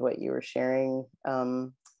appreciated what you were sharing,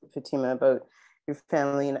 Fatima, about your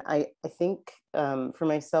family. And I think for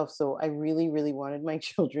myself. So I really, really wanted my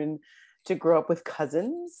children to grow up with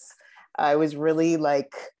cousins. I was really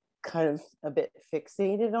like kind of a bit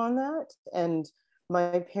fixated on that. And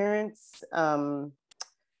my parents,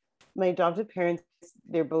 my adopted parents,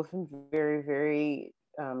 they're both from very, very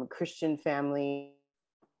Christian families.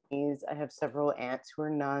 I have several aunts who are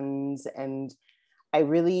nuns, and I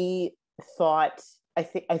really thought, I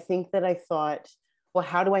think that I thought, well,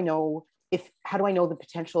 how do I know the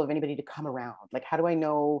potential of anybody to come around? Like, how do I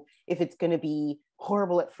know if it's going to be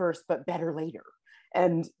horrible at first, but better later?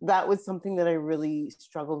 And that was something that I really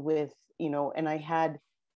struggled with, you know, and I had,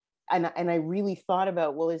 and I really thought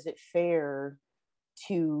about, well, is it fair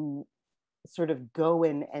to sort of go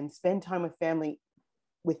and spend time with family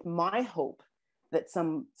with my hope that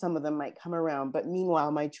some of them might come around, but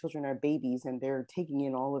meanwhile my children are babies and they're taking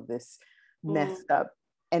in all of this messed up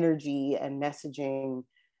energy and messaging.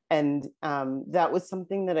 And that was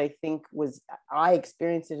something that I think I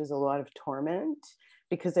experienced it as a lot of torment,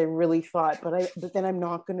 because I really thought, but then I'm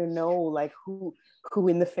not going to know like who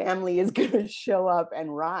in the family is going to show up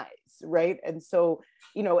and rise, right? And so,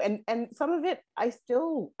 you know, and some of it I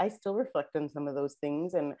still reflect on some of those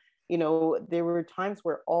things. And you know, there were times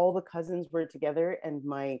where all the cousins were together, and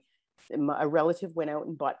a relative went out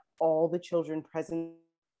and bought all the children presents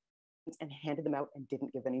and handed them out and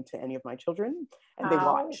didn't give any to any of my children, and they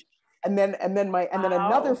watched. And then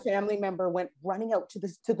another family member went running out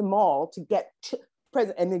to the mall to get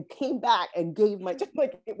present, and then came back and gave my,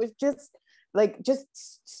 like, it was just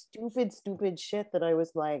stupid shit that I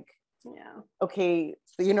was like, yeah, okay,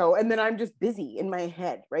 you know. And then I'm just busy in my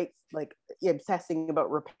head, right? Like obsessing about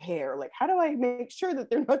repair, like how do I make sure that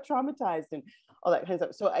they're not traumatized and all that kind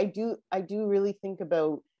of stuff. So I do really think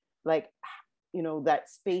about, like, you know, that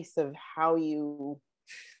space of how you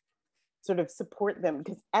sort of support them,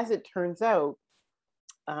 because as it turns out,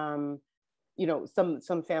 you know,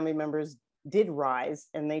 some family members did rise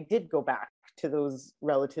and they did go back to those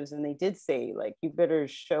relatives and they did say, like, you better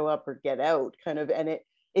show up or get out, kind of. And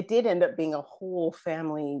it did end up being a whole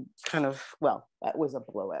family kind of, well, that was a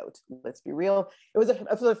blowout, let's be real. It was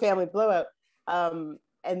a family blowout. And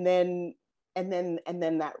then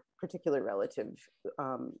that particular relative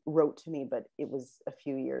wrote to me, but it was a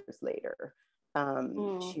few years later.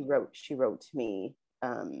 She wrote to me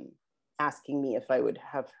asking me if I would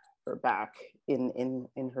have her back in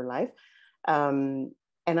her life. And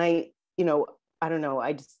I, you know, I don't know,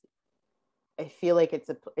 I feel like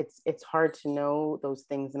it's hard to know those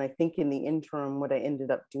things. And I think in the interim, what I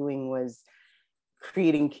ended up doing was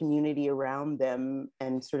creating community around them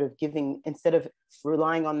and sort of giving, instead of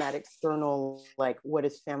relying on that external, like, what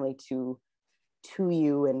is family to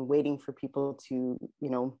you, and waiting for people to, you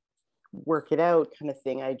know, work it out kind of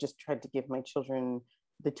thing. I just tried to give my children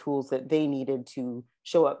the tools that they needed to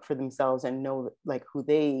show up for themselves and know, like, who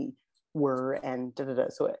they were, and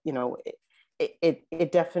So, you know,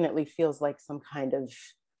 it definitely feels like some kind of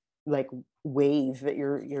like wave that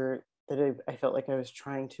I felt like I was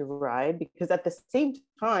trying to ride, because at the same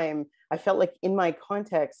time, I felt like in my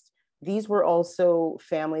context, these were also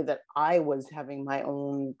family that I was having my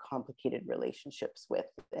own complicated relationships with.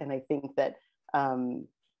 And I think that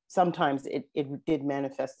sometimes it did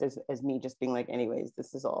manifest as me just being like, anyways,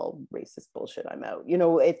 this is all racist bullshit, I'm out. You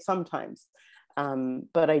know, it sometimes.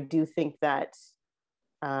 But I do think that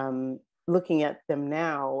looking at them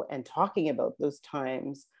now and talking about those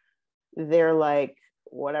times, they're like,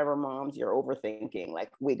 whatever, moms, you're overthinking,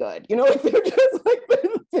 like, we good, you know. Like, they're just like,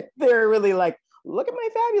 they're really like, look at my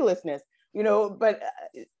fabulousness, you know. But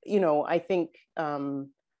you know, I think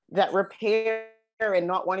that repair and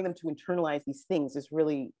not wanting them to internalize these things is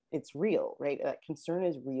really, it's real, right? That concern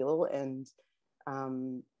is real. And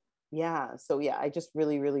yeah, so yeah, I just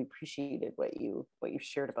really appreciated what you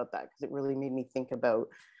shared about that, because it really made me think about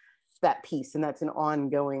that piece. And that's an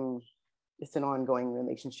ongoing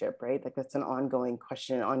relationship, right? Like, that's an ongoing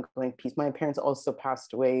question, an ongoing piece. My parents also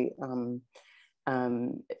passed away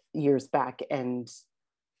years back, and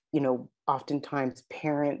you know, oftentimes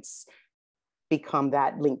parents become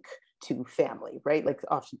that link to family, right? Like,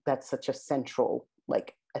 often that's such a central,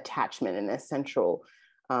 like, attachment and a central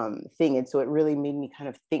thing. And so it really made me kind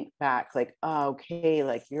of think back, like, oh, okay,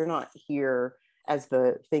 like, you're not here as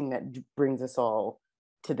the thing that brings us all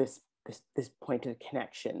to this point of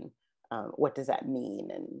connection. What does that mean?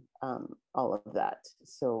 And all of that.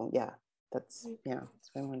 So yeah, that's what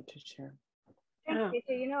I wanted to share. Thanks,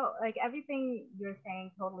 Tisha. You know, like, everything you're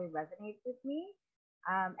saying totally resonates with me.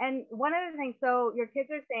 And one other thing, so your kids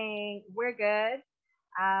are saying, we're good,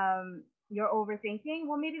 you're overthinking.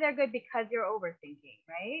 Well, maybe they're good because you're overthinking,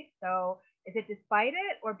 right? So is it despite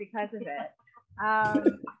it or because of it?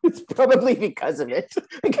 It's probably because of it,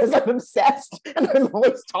 because I'm obsessed and I'm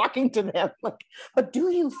always talking to them like, but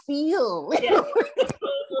do you feel? Yeah.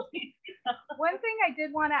 One thing I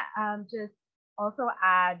did want to just also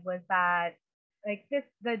add was that like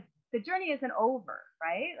the journey isn't over,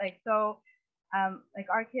 right? Like, so like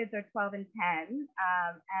our kids are 12 and 10, and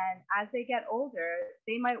as they get older,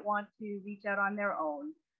 they might want to reach out on their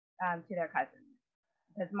own to their cousins.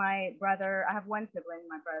 Because my brother, I have one sibling,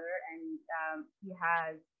 my brother, and he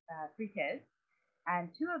has 3 kids,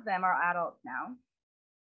 and 2 of them are adults now.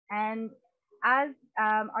 And as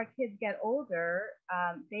our kids get older,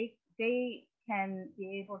 they can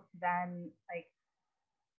be able to then like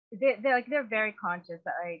they're very conscious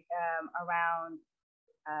that like around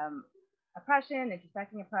oppression,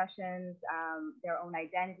 intersecting oppressions, their own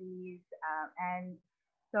identities, and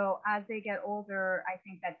so as they get older, I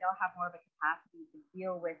think that they'll have more of a capacity to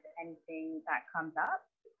deal with anything that comes up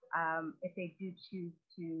if they do choose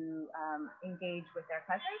to engage with their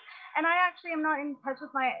cousins. And I actually am not in touch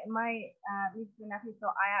with my nieces and nephews, so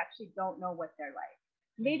I actually don't know what they're like.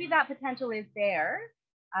 Maybe that potential is there.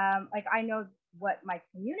 Like I know what my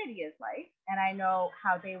community is like, and I know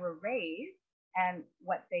how they were raised and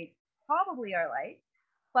what they probably are like.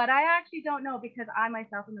 But I actually don't know because I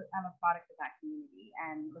myself am a product of that community,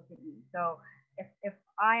 and look at me. So if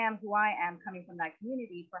I am who I am coming from that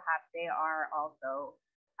community, perhaps they are also,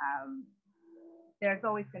 there's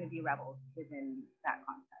always going to be rebels within that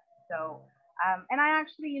context. So, and I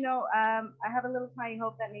actually, I have a little tiny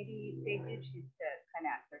hope that maybe they do choose to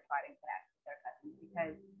connect or try to connect with their cousins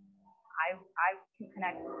because I can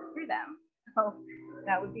connect through them. So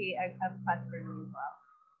that would be a plus for me as well.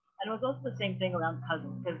 And it was also the same thing around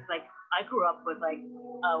cousins, because like I grew up with like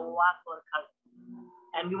a lot of cousins,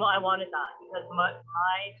 and I wanted that because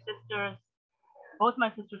both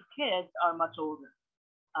my sister's kids are much older.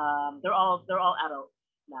 They're all adults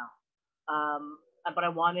now, but I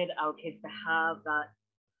wanted our kids to have that,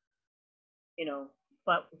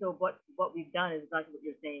 But so what we've done is exactly what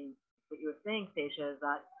you're saying. What you were saying, Stacia, is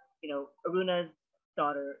that Aruna's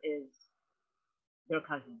daughter is their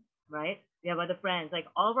cousin, right? We have other friends, like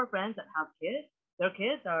all of our friends that have kids, their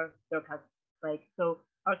kids are their cousins. Like, so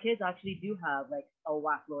our kids actually do have like a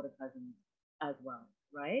whack load of cousins as well,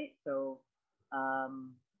 right? So,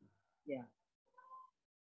 yeah.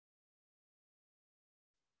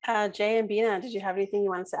 Jay and Bina, did you have anything you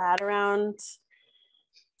wanted to add around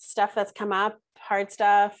stuff that's come up, hard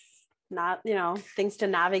stuff, not, things to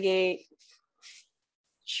navigate?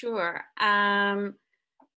 Sure. I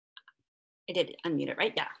did unmute it,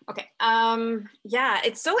 right? Yeah. Okay. Yeah,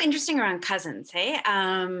 it's so interesting around cousins. Hey,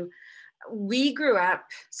 we grew up.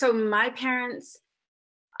 So my parents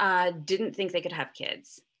didn't think they could have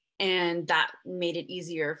kids, and that made it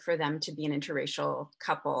easier for them to be an interracial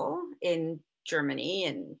couple in Germany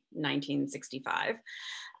in 1965.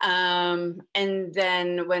 And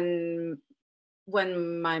then when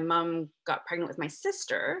my mom got pregnant with my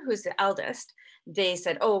sister, who's the eldest, they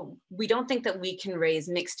said, oh, we don't think that we can raise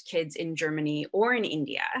mixed kids in Germany or in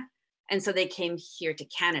India. And so they came here to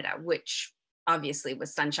Canada, which obviously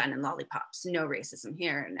was sunshine and lollipops, no racism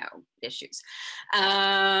here, no issues.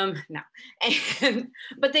 No,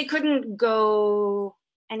 but they couldn't go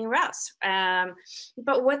anywhere else.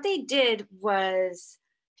 But what they did was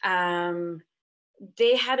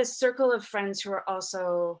they had a circle of friends who were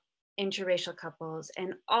also interracial couples,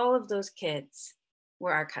 and all of those kids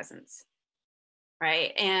were our cousins,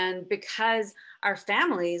 right? And because our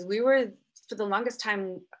families, for the longest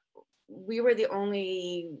time, we were the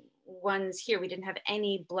only ones here. We didn't have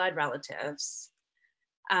any blood relatives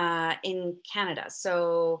in Canada.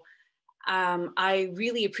 So I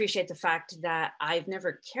really appreciate the fact that I've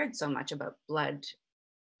never cared so much about blood,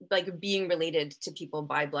 like being related to people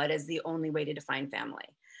by blood as the only way to define family.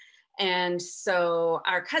 And so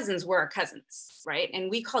our cousins were our cousins, right? And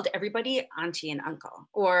we called everybody auntie and uncle,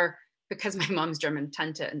 or because my mom's German,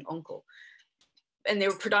 tante and uncle. And they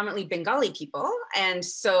were predominantly Bengali people. And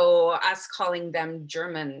so us calling them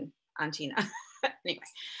German auntie. Anyway,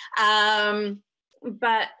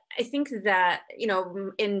 but I think that,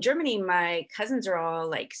 in Germany, my cousins are all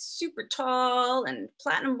like super tall and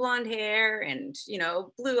platinum blonde hair and,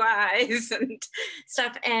 blue eyes and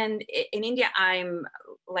stuff. And in India, I'm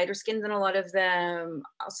lighter skinned than a lot of them.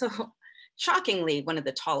 Also, shockingly, one of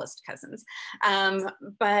the tallest cousins.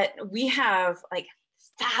 But we have like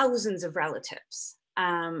thousands of relatives.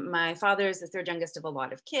 My father is the third youngest of a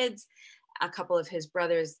lot of kids. A couple of his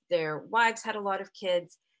brothers, their wives had a lot of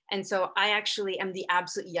kids. And so I actually am the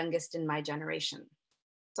absolute youngest in my generation.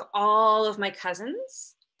 So all of my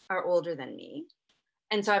cousins are older than me.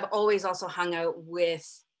 And so I've always also hung out with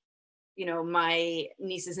you know, my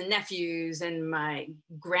nieces and nephews and my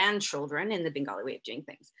grandchildren in the Bengali way of doing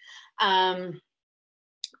things.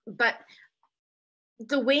 But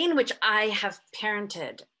the way in which I have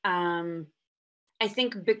parented, I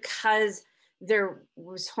think because there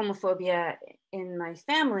was homophobia in my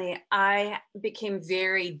family, I became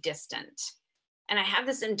very distant. And I have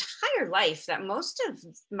this entire life that most of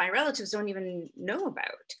my relatives don't even know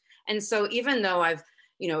about. And so even though I've,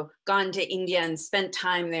 you know, gone to India and spent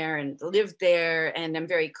time there and lived there, and I'm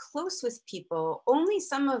very close with people, only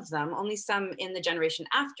some of them, only some in the generation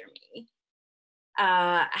after me,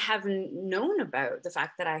 have known about the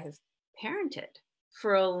fact that I have parented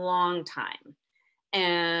for a long time.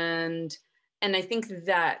 And I think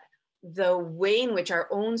that the way in which our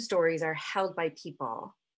own stories are held by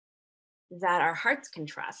people that our hearts can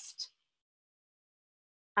trust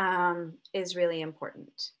is really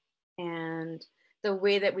important. And the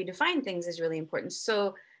way that we define things is really important.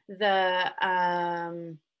 So the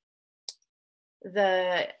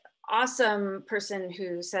awesome person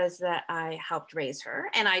who says that I helped raise her,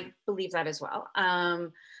 and I believe that as well,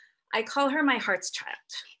 I call her my heart's child,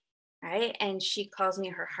 right? And she calls me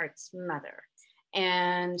her heart's mother.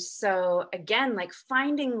 And so again, like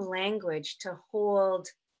finding language to hold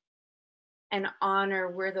and honor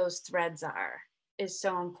where those threads are is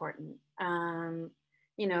so important.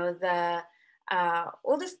 You know, the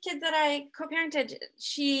oldest kid that I co-parented,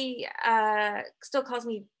 she still calls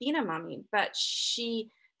me Bina mommy, but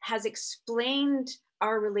she has explained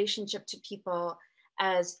our relationship to people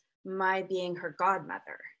as my being her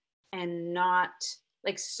godmother, and not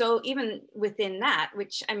like, so even within that,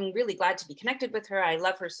 which I'm really glad to be connected with her, I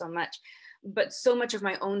love her so much, but so much of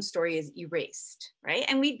my own story is erased, right?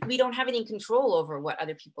 And we don't have any control over what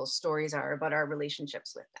other people's stories are about our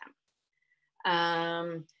relationships with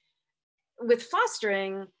them. With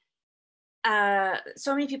fostering,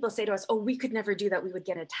 so many people say to us, oh, we could never do that, we would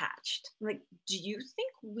get attached. I'm like, do you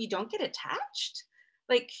think we don't get attached?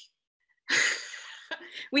 Like,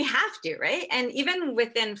 we have to, right? And even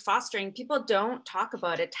within fostering, people don't talk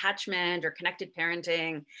about attachment or connected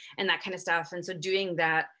parenting and that kind of stuff. And so doing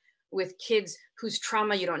that with kids whose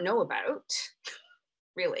trauma you don't know about,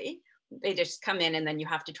 really, they just come in and then you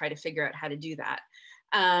have to try to figure out how to do that.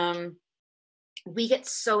 We get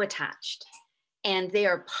so attached, and they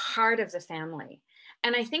are part of the family.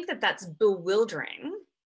 And I think that that's bewildering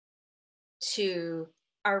to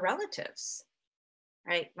our relatives,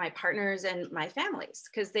 right? My partners and my families,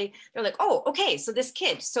 because they're like, oh, okay, so this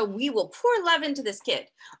kid, so we will pour love into this kid.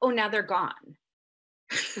 Oh, now they're gone.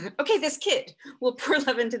 Okay, this kid, we'll pour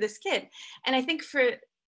love into this kid. And I think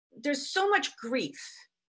there's so much grief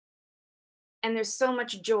and there's so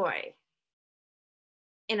much joy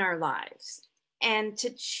in our lives. And to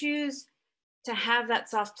choose to have that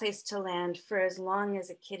soft place to land for as long as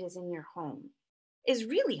a kid is in your home is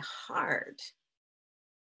really hard.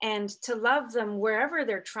 And to love them wherever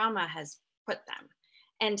their trauma has put them,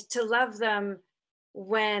 and to love them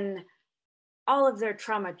when all of their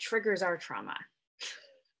trauma triggers our trauma.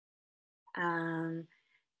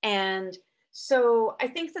 And so I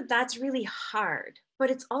think that that's really hard, but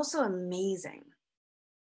it's also amazing.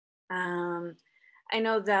 I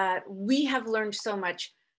know that we have learned so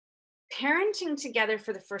much parenting together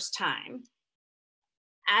for the first time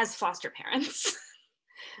as foster parents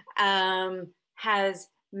has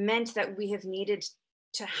meant that we have needed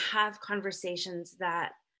to have conversations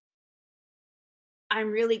that I'm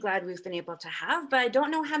really glad we've been able to have, but I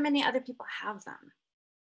don't know how many other people have them,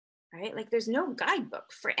 right? Like there's no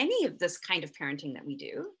guidebook for any of this kind of parenting that we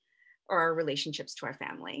do, or our relationships to our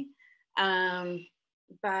family.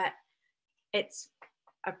 But it's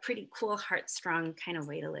a pretty cool, heartstrong kind of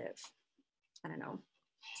way to live. I don't know.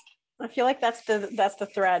 I feel like that's the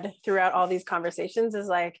thread throughout all these conversations, is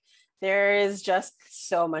like, there is just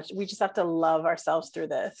so much, we just have to love ourselves through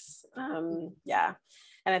this. Yeah.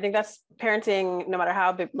 And I think that's parenting, no matter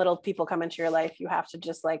how little people come into your life, you have to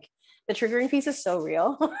just like, the triggering piece is so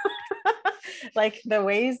real. Like the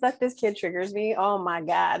ways that this kid triggers me, oh my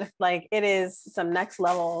God, like it is some next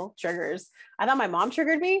level triggers. I thought my mom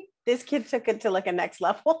triggered me. This kid took it to like a next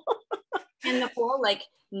level. And the whole like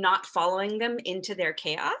not following them into their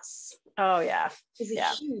chaos. Oh yeah. Is a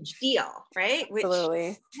huge deal, right? Absolutely.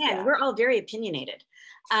 Which, man, we're all very opinionated.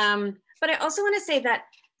 But I also want to say that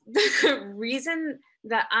the reason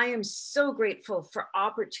that I am so grateful for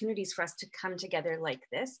opportunities for us to come together like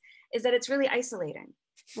this is that it's really isolating.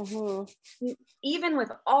 Mm-hmm. Even with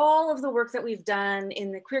all of the work that we've done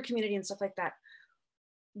in the queer community and stuff like that,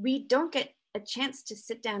 we don't get a chance to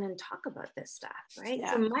sit down and talk about this stuff, right?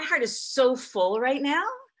 Yeah. So my heart is so full right now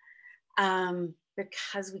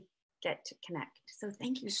because get to connect. So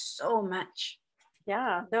thank you so much.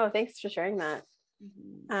 Yeah, no, thanks for sharing that.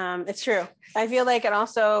 It's true. I feel like, and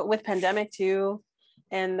also with pandemic too,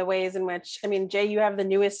 and the ways in which, I mean, Jay, you have the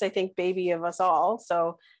newest, I think, baby of us all.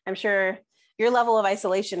 So I'm sure your level of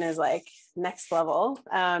isolation is like next level.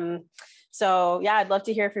 So yeah, I'd love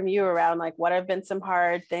to hear from you around like what have been some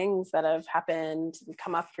hard things that have happened and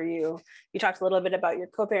come up for you. You talked a little bit about your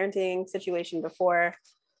co-parenting situation before.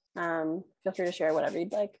 Feel free to share whatever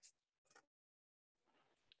you'd like.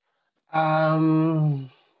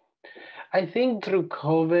 I think through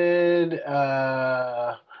COVID,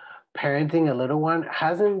 parenting a little one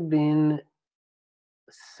hasn't been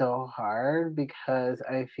so hard because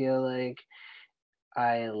I feel like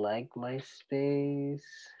I like my space.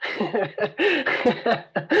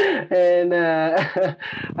 And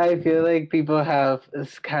I feel like people have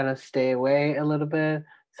kind of stay away a little bit.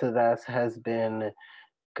 So that has been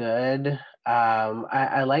good.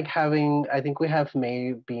 I like having, I think we have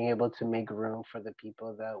made being able to make room for the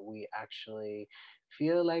people that we actually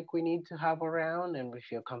feel like we need to have around and we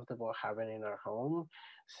feel comfortable having in our home.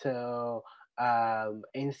 So,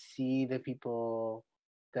 and see the people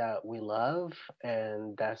that we love,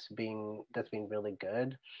 and that's been really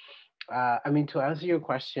good. I mean, to answer your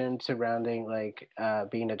question surrounding like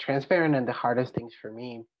being a transparent, and the hardest things for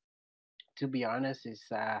me, to be honest, is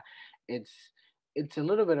it's it's a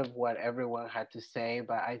little bit of what everyone had to say,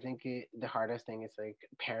 but I think the hardest thing is like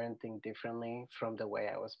parenting differently from the way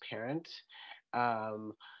I was parent.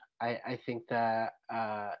 Um, I think that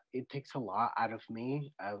it takes a lot out of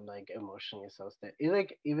me. I'm like emotionally exhausted.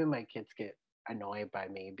 Like even my kids get annoyed by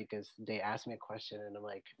me because they ask me a question and I'm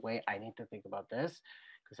like, wait, I need to think about this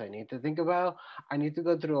because I need to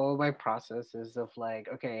go through all my processes of like,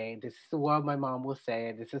 okay, this is what my mom will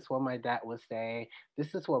say, this is what my dad will say,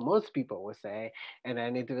 this is what most people will say, and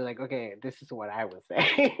I need to be like, okay, this is what I would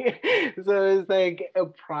say. So it's like a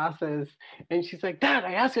process, and she's like, Dad,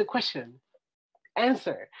 I asked you a question,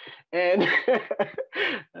 answer. And I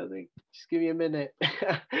was like, just give me a minute.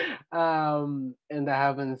 And that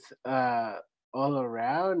happens all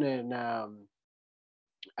around, and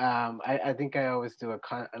I think I always do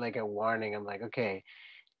like a warning. I'm like, okay,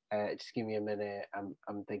 just give me a minute.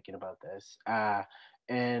 I'm thinking about this.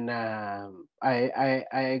 And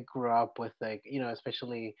I grew up with like, you know,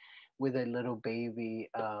 especially with a little baby.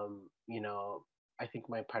 You know, I think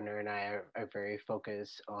my partner and I are very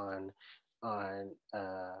focused on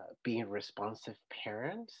being responsive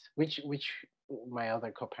parents, which my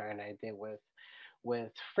other co-parent I did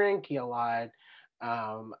with Frankie a lot.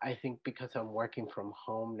 I think because I'm working from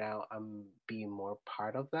home now, I'm being more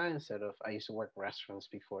part of that instead of, I used to work restaurants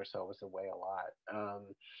before, so I was away a lot.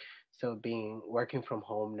 So being working from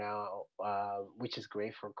home now, which is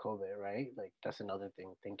great for COVID, right? Like that's another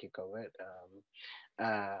thing. Thank you, COVID.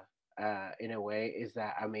 In a way, is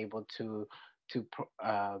that I'm able to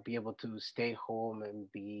be able to stay home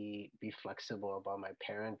and be flexible about my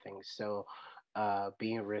parenting. So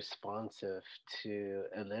being responsive to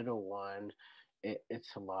a little one,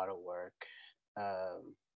 it's a lot of work.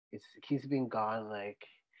 He's been gone like,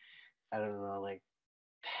 I don't know, like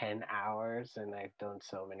 10 hours, and I've done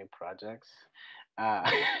so many projects. Uh,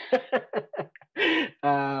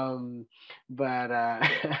 um, but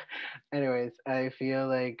anyways, I feel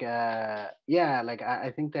like yeah, like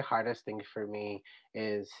I think the hardest thing for me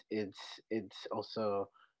is it's also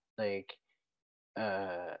like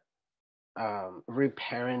uh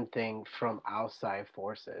reparenting from outside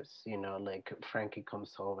forces. You know, like Frankie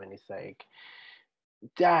comes home and he's like,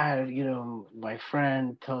 Dad, you know, my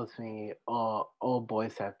friend tells me all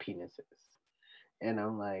boys have penises. And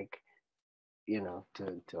I'm like, you know,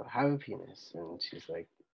 to have a penis. And she's like,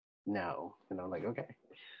 no. And I'm like, okay.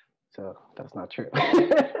 So that's not true.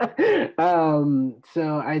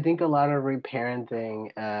 So I think a lot of reparenting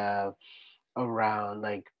around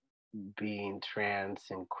like being trans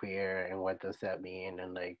and queer and what does that mean,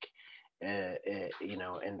 and like you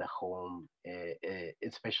know, in the home,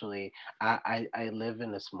 especially I live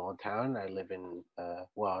in a small town. I live in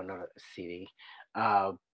well, not a city,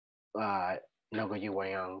 uh uh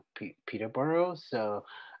Nogoyuwayang, Peterborough. So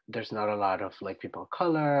there's not a lot of like people of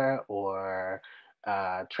color or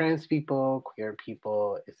trans people, queer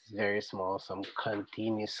people. It's very small, so I'm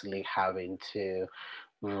continuously having to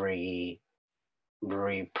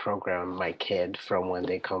reprogram my kid from when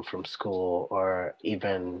they come from school or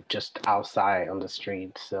even just outside on the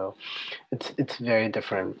street. So it's very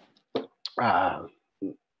different, uh,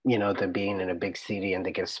 you know, than being in a big city and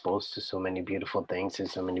they get exposed to so many beautiful things and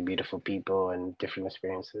so many beautiful people and different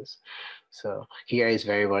experiences. So here is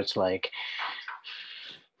very much like,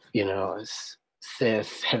 you know,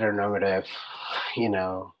 cis, heteronormative, you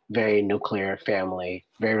know, very nuclear family,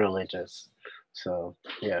 very religious. So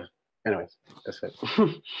yeah, anyways, that's it.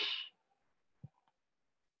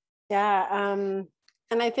 Yeah.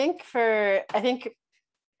 And I think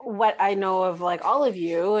what I know of like all of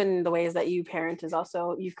you and the ways that you parent is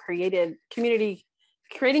also you've created community.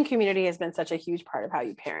 Creating community has been such a huge part of how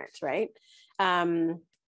you parent, right? And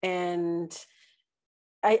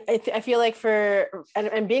I feel like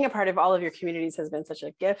and being a part of all of your communities has been such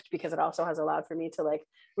a gift because it also has allowed for me to like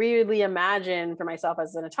really imagine for myself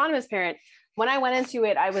as an autonomous parent. When I went into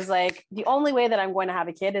it, I was like, the only way that I'm going to have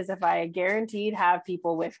a kid is if I guaranteed have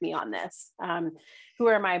people with me on this, who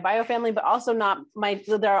are my bio family, but also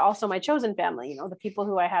they're also my chosen family, you know, the people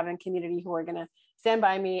who I have in community who are going to stand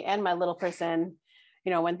by me and my little person,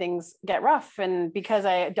 you know, when things get rough. And because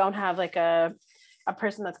I don't have like a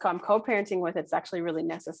person that's I'm co-parenting with, it's actually really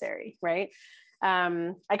necessary, right?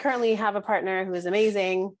 I currently have a partner who is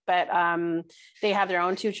amazing, but they have their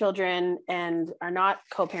own 2 children and are not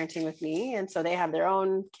co-parenting with me. And so they have their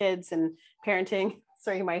own kids and parenting.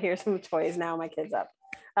 So you might hear some toys now, my kid's up.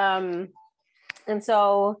 And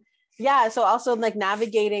so, yeah, so also like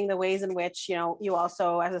navigating the ways in which, you know, you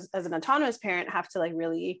also as an autonomous parent have to like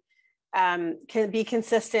really can be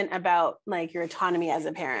consistent about like your autonomy as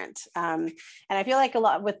a parent. And I feel like a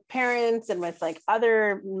lot with parents and with like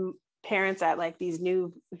other parents at like these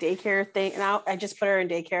new daycare thing. Now I just put her in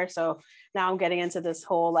daycare. So now I'm getting into this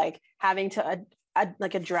whole like having to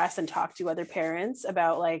like address and talk to other parents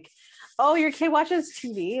about like, oh, your kid watches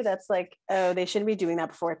TV. That's like, oh, they shouldn't be doing that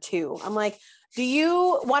before 2. I'm like, do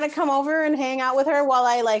you want to come over and hang out with her while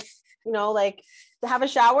I like, you know, like have a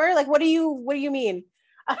shower? Like, what do you mean?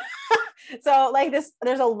 So like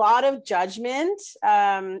there's a lot of judgment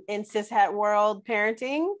in cishet world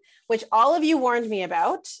parenting, which all of you warned me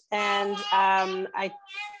about. And I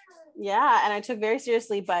took very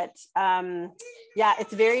seriously, but yeah,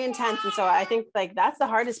 it's very intense. And so I think like that's the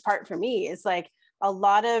hardest part for me is like a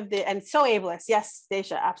lot of and so ableist. Yes,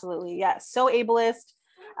 Stacia, absolutely. Yes. So ableist.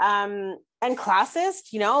 And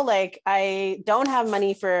classist, you know, like I don't have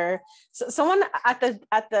money for someone at the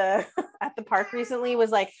at the park recently was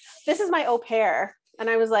like, this is my au pair. And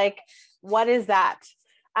I was like, what is that?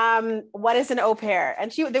 What is an au pair?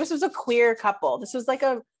 And this was a queer couple. This was like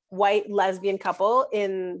a white lesbian couple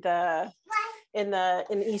in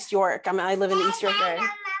East York. I live in East York area.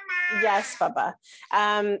 Yes, Bubba.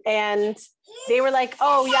 And they were like,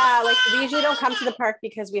 oh yeah, like we usually don't come to the park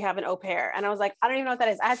because we have an au pair. And I was like, I don't even know what that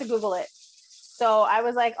is. I had to Google it. So I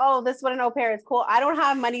was like, oh, this is what an au pair is. Cool. I don't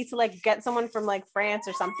have money to like get someone from like France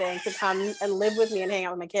or something to come and live with me and hang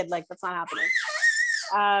out with my kid. Like that's not happening.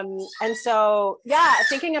 And so, yeah,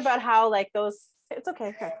 thinking about how like it's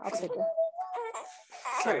okay. Here, I'll take it.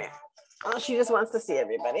 Sorry. Oh, she just wants to see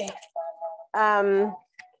everybody.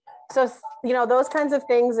 So, you know, those kinds of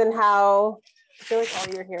things and how I feel like all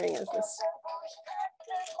you're hearing is this.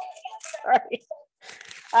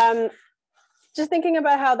 Sorry. Just thinking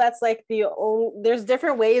about how that's like there's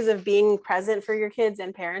different ways of being present for your kids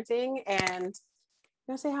and parenting. And you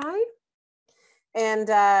want to say hi? And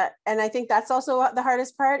I think that's also the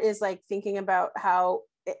hardest part is like thinking about how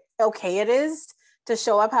okay it is to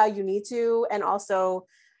show up how you need to and also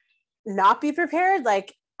not be prepared.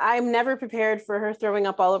 Like I'm never prepared for her throwing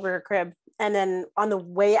up all over her crib and then on the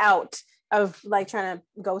way out of like trying to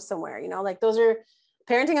go somewhere, you know, like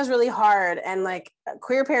parenting is really hard and like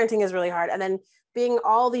queer parenting is really hard. And then being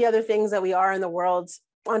all the other things that we are in the world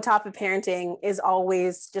on top of parenting is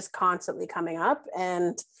always just constantly coming up.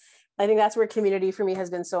 And I think that's where community for me has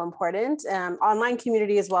been so important. Online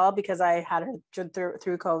community as well, because I had it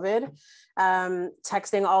through COVID,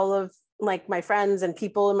 texting all of like my friends and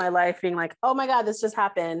people in my life being like, oh my God, this just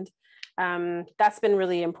happened. That's been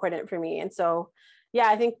really important for me. And so, yeah,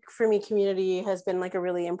 I think for me, community has been like a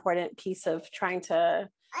really important piece of trying to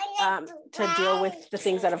deal with the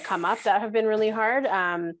things that have come up that have been really hard.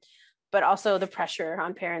 But also the pressure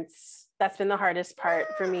on parents. That's been the hardest part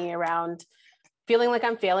for me around feeling like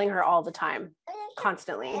I'm failing her all the time,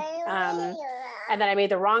 constantly. And that I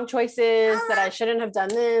made the wrong choices, that I shouldn't have done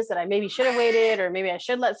this, that I maybe should have waited, or maybe I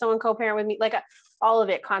should let someone co-parent with me. Like all of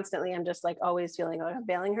it constantly, I'm just like always feeling like I'm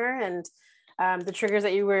failing her. And the triggers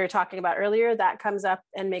that you were talking about earlier, that comes up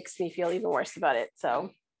and makes me feel even worse about it. So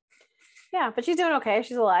yeah, but she's doing okay.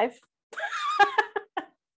 She's alive.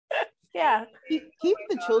 Yeah. Keep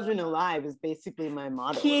the children alive is basically my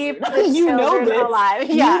motto. Keep the children alive.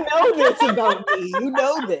 Yeah. You know this about me. You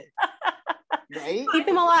know this. Right? Keep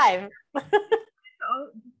them alive.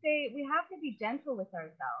 We have to be gentle with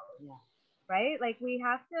ourselves. Yeah. Right? Like we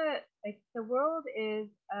have to, like the world is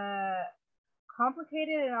a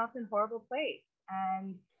complicated and often horrible place.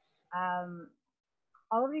 And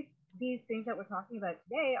all of these things that we're talking about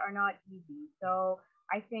today are not easy. So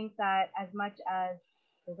I think that as much as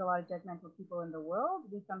there's a lot of judgmental people in the world,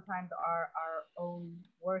 we sometimes are our own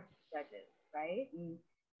worst judges, right? And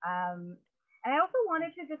I also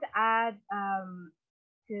wanted to just add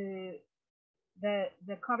to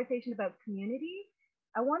the conversation about community.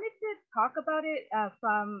 I wanted to talk about it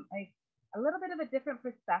from like a little bit of a different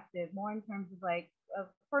perspective, more in terms of like,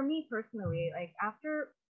 for me personally, like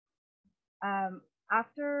after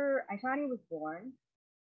Aishani was born,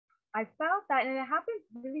 I felt that, and it happened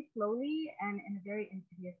really slowly and in a very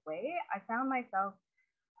insidious way. I found myself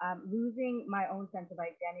losing my own sense of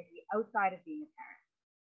identity outside of being a parent.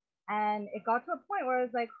 And it got to a point where I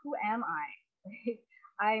was like, who am I?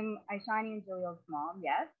 I'm Aishani and Jalil's mom,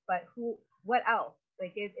 yes, but what else?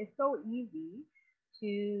 Like it's so easy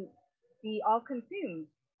to be all consumed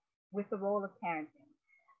with the role of parenting,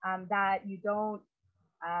 that you don't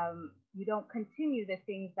continue the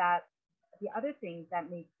other things that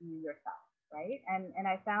make you yourself, right? And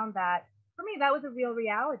I found that for me that was a real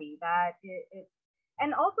reality, that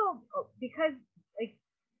and also because like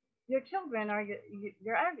your children are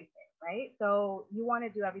your everything, right? So you want to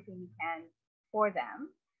do everything you can for them.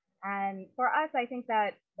 And for us, I think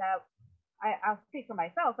that I'll speak for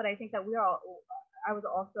myself, but I think that I was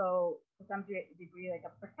also to some degree like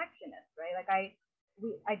a protectionist, right? Like I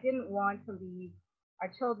didn't want to leave our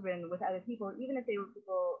children with other people, even if they were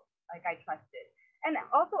people like I trusted. And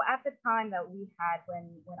also at the time that we had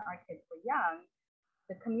when our kids were young,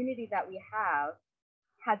 the community that we have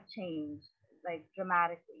has changed like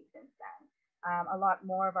dramatically since then. A lot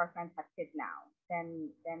more of our friends have kids now than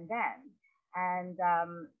then. And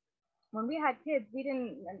when we had kids, we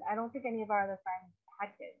didn't. I don't think any of our other friends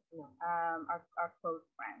had kids. Our close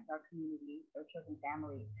friends, our community, our chosen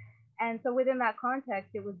family. And so within that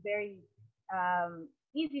context, it was very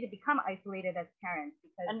easy to become isolated as parents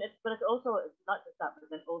because. And it's also it's not just that, but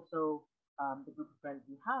then also the group of friends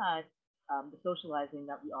we had, the socializing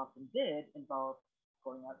that we often did involved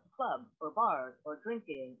going out to clubs or bars or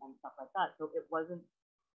drinking and stuff like that. So it wasn't.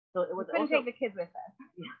 So it was. We couldn't also, take the kids with us.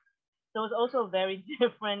 Yeah. So it was also very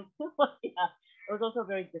different. Yeah, it was also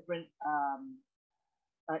very different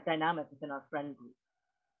dynamic within our friend group.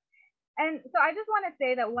 And so I just want to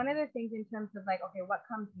say that one of the things in terms of like, okay, what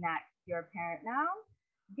comes next? You're a parent now.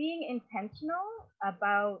 Being intentional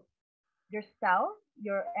about yourself,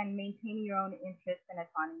 and maintaining your own interests and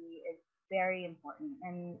autonomy is very important,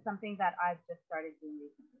 and something that I've just started doing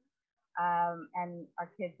recently. And our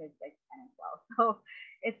kids are like 10 and 12, so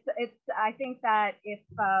it's. I think that if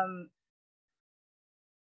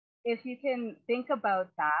you can think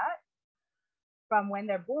about that from when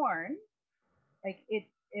they're born, like it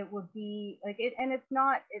would be like it, and it's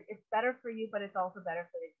not it's better for you, but it's also better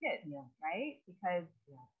for the kids, Yeah. right? Because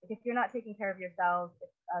if you're not taking care of yourselves,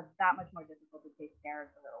 it's that much more difficult to take care of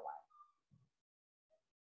the little one.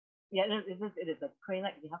 Yeah, it is like creating,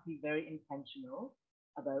 like you have to be very intentional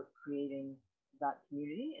about creating that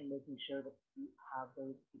community and making sure that you have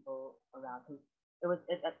those people around. Because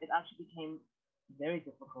it actually became very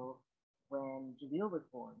difficult when Jaleel was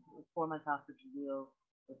born. It was 4 months after Jaleel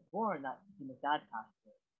was born that his dad passed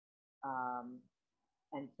away.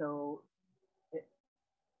 And so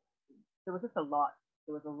there was just a lot.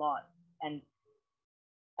 There was a lot, and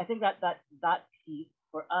I think that piece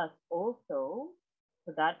for us also,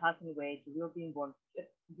 for dad passing away, Jaleel being born,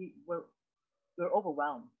 we were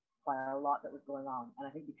overwhelmed by a lot that was going on, and I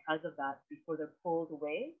think because of that, we sort of pulled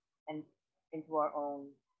away and into our own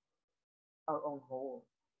hole,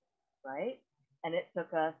 right? And it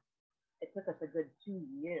took us a good 2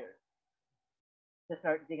 years to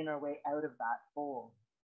start digging our way out of that hole,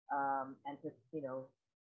 and to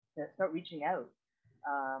start reaching out.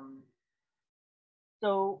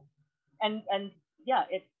 So, and yeah,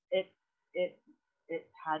 it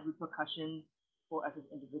had repercussions for us as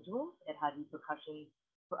individuals. It had repercussions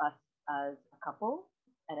for us as a couple,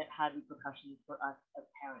 and it had repercussions for us as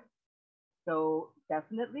parents. So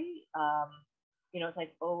definitely, it's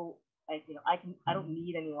like, oh, I don't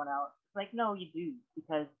need anyone else. It's like, no, you do,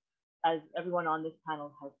 because as everyone on this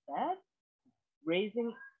panel has said,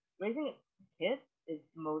 raising kids is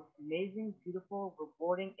the most amazing, beautiful,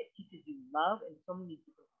 rewarding. It teaches you love in so many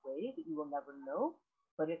different ways that you will never know,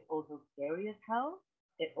 but it's also scary as hell.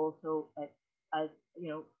 It also, like, as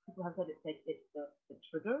people have said, it's like it's the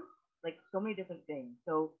trigger, like so many different things.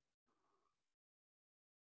 So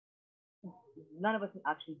none of us can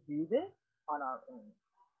actually do this on our own.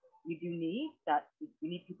 We do need that. We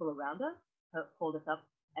need people around us to hold us up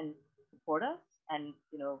and support us. And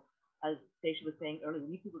as Stacia was saying earlier,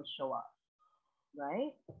 we need people to show up,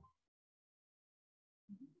 right?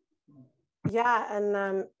 Yeah,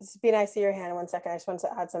 and Sabina, I see your hand. 1 second. I just want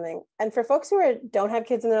to add something. And for folks who don't have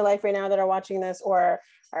kids in their life right now that are watching this, or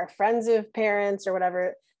are friends of parents or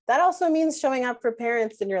whatever, that also means showing up for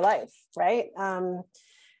parents in your life, right?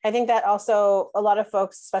 I think that also a lot of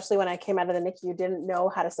folks, especially when I came out of the NICU, didn't know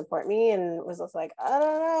how to support me and was just like, I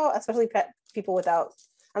don't know, especially people without,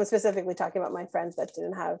 I'm specifically talking about my friends that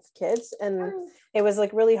didn't have kids. And it was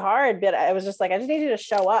like really hard, but I was just like, I just need you to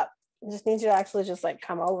show up. I just need you to actually just like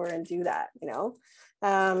come over and do that, you know?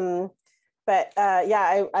 Yeah,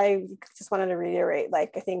 I just wanted to reiterate,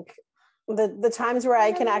 like, I think the times where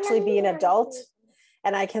I can actually be an adult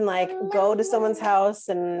and I can like go to someone's house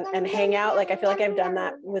and hang out. Like, I feel like I've done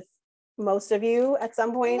that with most of you at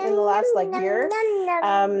some point in the last like year,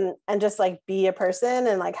 and just like be a person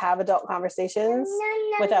and like have adult conversations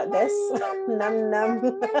without this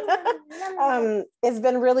it's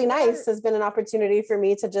been really nice. It's been an opportunity for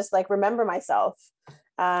me to just like remember myself,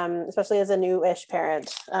 especially as a new-ish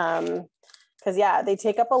parent, because yeah, they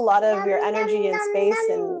take up a lot of your energy and space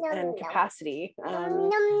and capacity, but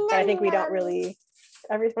I think we don't really,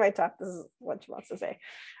 every time I talk, this is what she wants to say.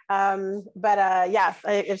 Yeah,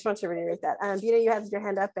 I just want to reiterate that. Bina, you had your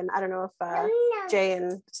hand up, and I don't know if Jay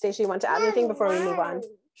and Stacey want to add anything before we move on.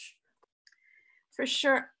 For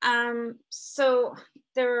sure. So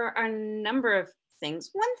there are a number of things.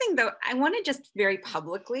 One thing though, I want to just very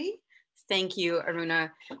publicly thank you,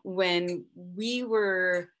 Aruna. When we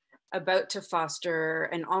were about to foster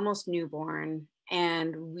an almost newborn,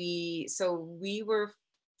 and we were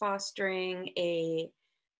fostering a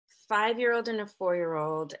 5-year-old and a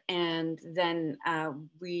 4-year-old, and then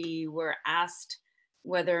we were asked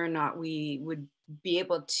whether or not we would be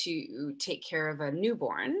able to take care of a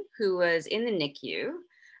newborn who was in the NICU,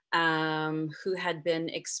 who had been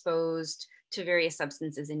exposed to various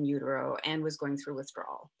substances in utero and was going through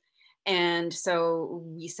withdrawal. And so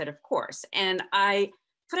we said, of course. And I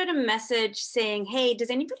put out a message saying, hey, does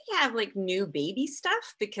anybody have like new baby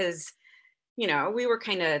stuff? Because, you know, we were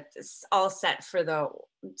kind of all set for the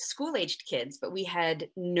school-aged kids, but we had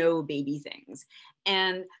no baby things.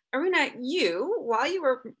 And Aruna, you, while you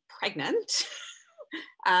were pregnant,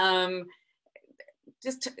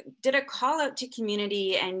 just did a call out to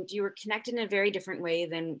community, and you were connected in a very different way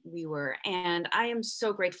than we were. And I am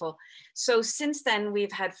so grateful. So since then,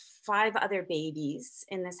 we've had 5 other babies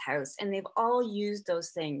in this house, and they've all used those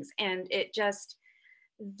things. And it just,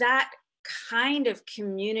 that kind of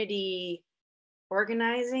community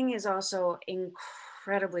organizing is also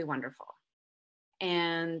incredibly wonderful.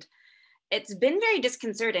 And it's been very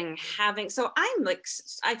disconcerting having, so I'm like,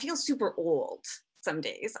 I feel super old some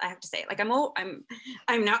days, I have to say. Like I'm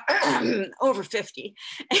now over 50.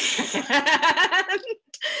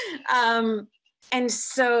 And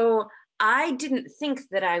so I didn't think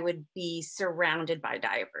that I would be surrounded by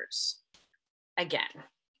diapers again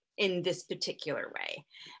in this particular way.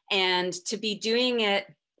 And to be doing it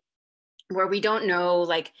where we don't know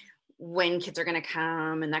like when kids are going to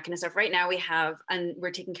come and that kind of stuff. Right now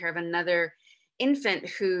we're taking care of another infant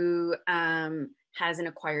who has an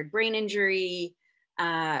acquired brain injury,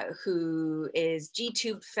 who is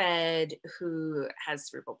G-tube fed, who has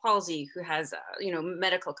cerebral palsy, who has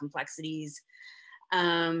medical complexities.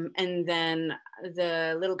 And then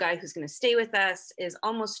the little guy who's going to stay with us is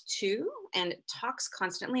almost 2 and talks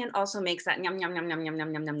constantly and also makes that yum yum yum yum yum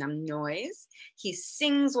yum yum yum yum noise. He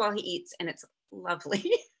sings while he eats, and it's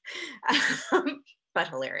lovely, but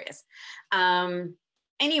hilarious.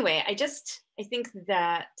 Anyway, I think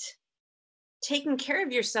that taking care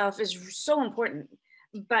of yourself is so important,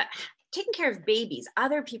 but taking care of babies,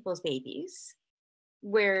 other people's babies,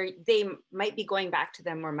 where they might be going back to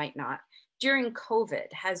them or might not, during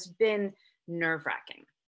COVID has been nerve-wracking.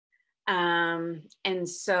 And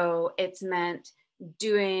so it's meant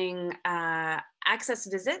doing access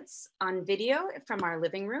visits on video from our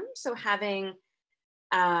living room. So having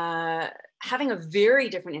a very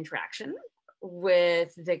different interaction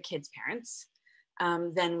with the kids' parents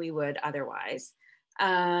than we would otherwise,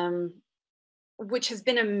 which has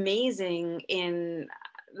been amazing in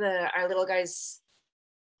our little guy's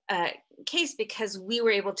case, because we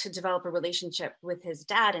were able to develop a relationship with his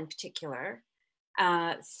dad in particular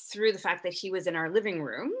through the fact that he was in our living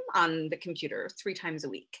room on the computer 3 times a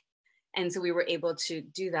week. And so we were able to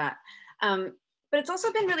do that. But it's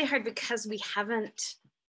also been really hard because we haven't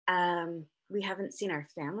seen our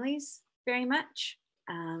families very much.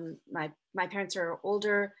 My parents are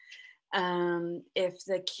older. If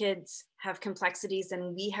the kids have complexities,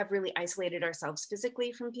 then we have really isolated ourselves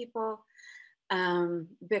physically from people,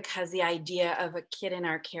 because the idea of a kid in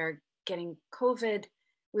our care getting COVID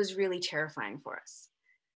was really terrifying for us.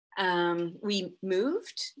 We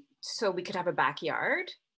moved so we could have a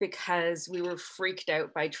backyard because we were freaked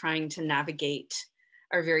out by trying to navigate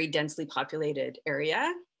our very densely populated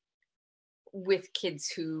area with kids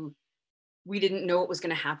who we didn't know what was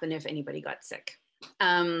going to happen if anybody got sick.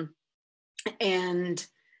 And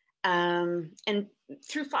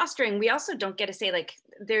through fostering, we also don't get to say, like,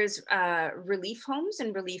 there's relief homes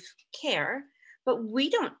and relief care, but we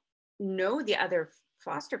don't know the other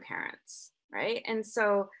foster parents, right? And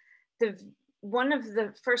so one of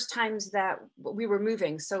the first times that we were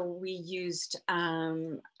moving, so we used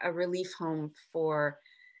a relief home for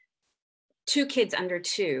 2 kids under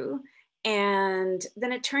 2. And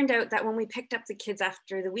then it turned out that when we picked up the kids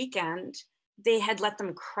after the weekend, they had let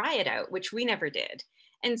them cry it out, which we never did.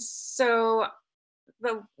 And so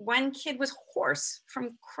the one kid was hoarse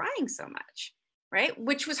from crying so much, right?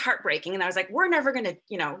 Which was heartbreaking. And I was like, we're never going to,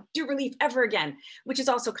 do relief ever again, which is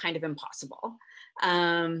also kind of impossible.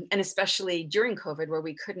 And especially during COVID, where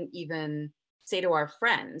we couldn't even say to our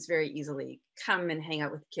friends very easily, come and hang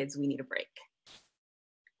out with the kids, we need a break.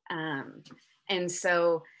 And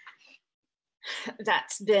so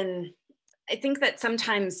that's been, I think that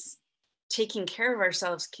sometimes taking care of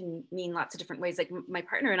ourselves can mean lots of different ways. Like my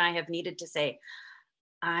partner and I have needed to say,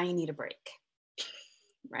 I need a break,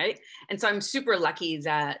 right? And so I'm super lucky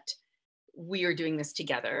that we are doing this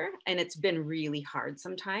together, and it's been really hard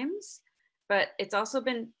sometimes, but it's also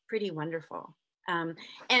been pretty wonderful. And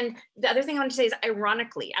the other thing I want to say is,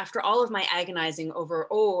 ironically, after all of my agonizing over,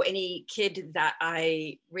 any kid that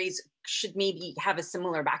I raise should maybe have a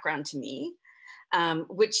similar background to me,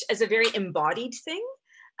 which is a very embodied thing.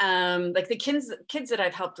 Like the kids that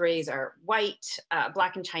I've helped raise are white,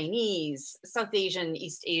 Black and Chinese, South Asian,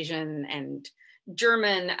 East Asian, and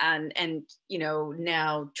German, and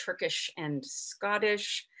now Turkish and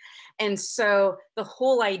Scottish. And so the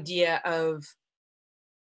whole idea of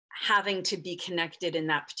having to be connected in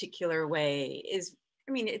that particular way is,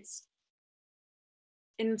 it's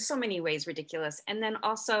in so many ways ridiculous. And then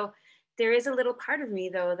also there is a little part of me,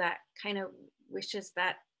 though, that kind of wishes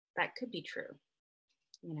that that could be true.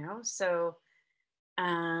 So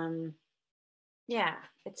yeah,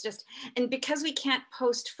 it's just, and because we can't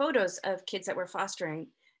post photos of kids that we're fostering,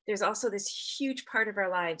 there's also this huge part of our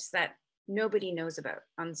lives that nobody knows about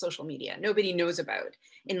on social media, nobody knows about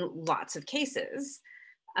in lots of cases.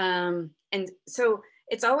 And so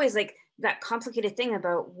it's always like that complicated thing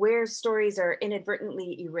about where stories are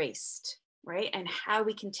inadvertently erased, right? And how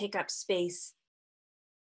we can take up space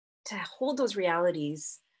to hold those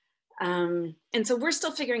realities. And so we're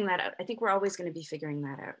still figuring that out. I think we're always going to be figuring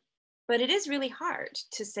that out. But it is really hard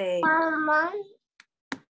to say, Mama.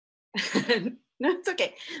 No, it's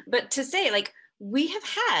okay. But to say, like, we have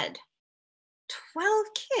had 12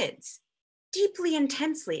 kids deeply,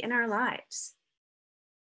 intensely in our lives,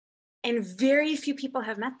 and very few people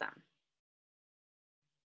have met them.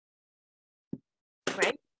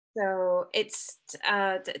 Right? So it's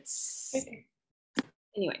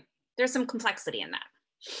anyway, there's some complexity in that.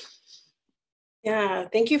 Yeah,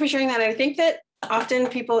 thank you for sharing that. I think that often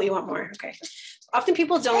people, you want more? Okay. Often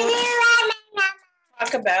people don't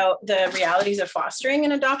talk about the realities of fostering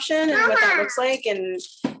and adoption and what that looks like, and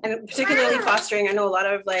particularly fostering. I know a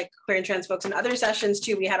lot of like queer and trans folks in other sessions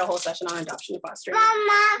too. We had a whole session on adoption and fostering,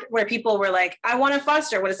 where people were like, I want to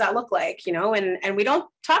foster. What does that look like? And we don't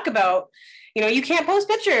talk about, you can't post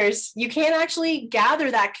pictures. You can't actually gather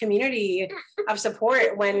that community of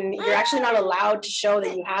support when you're actually not allowed to show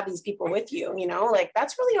that you have these people with you, like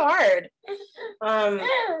that's really hard.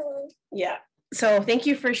 Yeah. So thank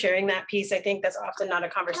you for sharing that piece. I think that's often not a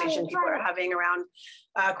conversation people are having around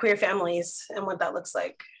queer families and what that looks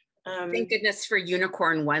like. Thank goodness for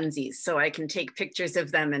unicorn onesies, so I can take pictures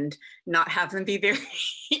of them and not have them be very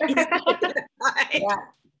easy to identify.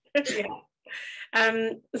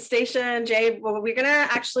 Yeah. Stacia and Jay, well,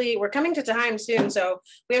 we're coming to time soon, so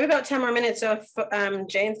we have about 10 more minutes. So if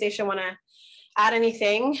Jay and Stacia want to add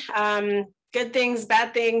anything, good things,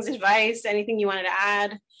 bad things, advice, anything you wanted to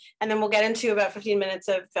add, and then we'll get into about 15 minutes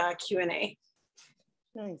of Q&A.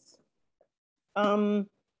 Nice. I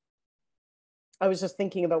was just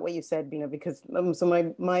thinking about what you said, Bina, because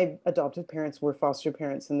so my adoptive parents were foster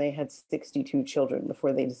parents, and they had 62 children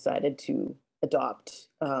before they decided to adopt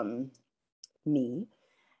me.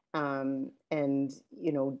 And,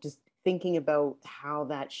 just thinking about how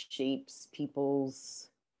that shapes people's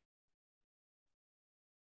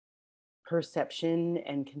perception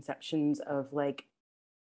and conceptions of like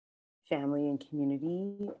family and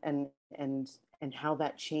community, and how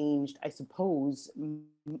that changed, I suppose,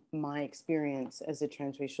 my experience as a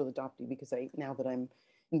transracial adoptee, because now that I'm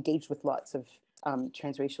engaged with lots of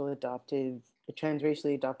transracially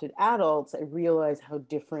adopted adults, I realized how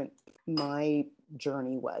different my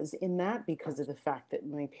journey was in that, because of the fact that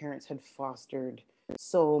my parents had fostered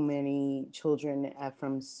so many children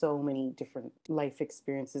from so many different life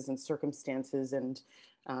experiences and circumstances, and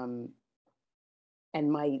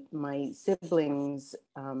my siblings,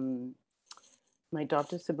 my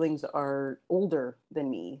adoptive siblings are older than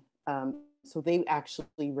me, so they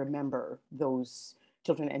actually remember those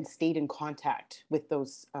children and stayed in contact with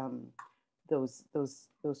those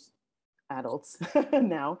adults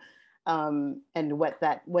now, and what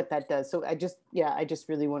that does. So I just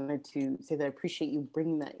really wanted to say that I appreciate you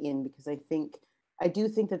bringing that in, because I do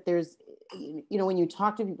think that there's, when you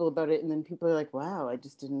talk to people about it, and then people are like, wow, I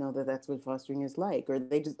just didn't know that that's what fostering is like, or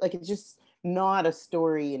they just like, it's just not a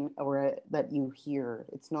story that you hear.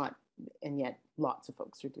 It's not, and yet lots of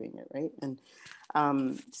folks are doing it, right? And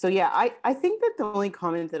so yeah, I think that the only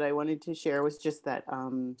comment that I wanted to share was just that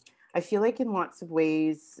I feel like in lots of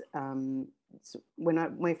ways, so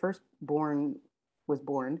when my firstborn was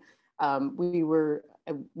born,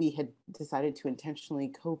 we had decided to intentionally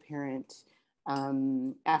co-parent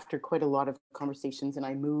after quite a lot of conversations, and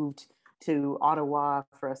I moved to Ottawa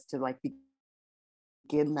for us to like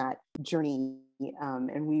begin that journey.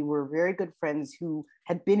 And we were very good friends who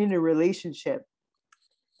had been in a relationship,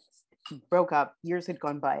 broke up, years had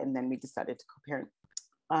gone by, and then we decided to co-parent.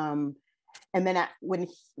 And then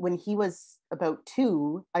when he was about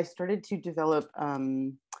 2, I started to develop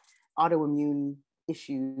autoimmune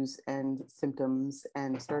issues and symptoms,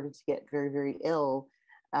 and started to get very, very ill.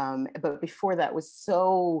 But before that was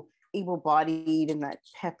so able-bodied and that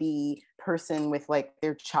peppy person with like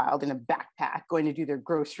their child in a backpack going to do their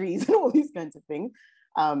groceries and all these kinds of things.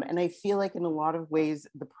 And I feel like in a lot of ways,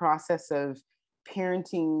 the process of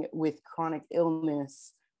parenting with chronic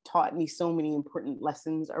illness taught me so many important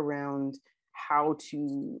lessons around how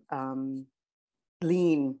to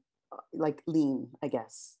lean, I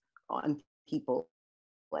guess, on people,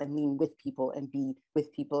 and lean with people and be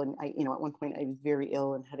with people. And I, at one point I was very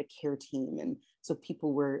ill and had a care team. And so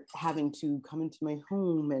people were having to come into my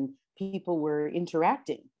home, and people were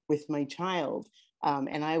interacting with my child.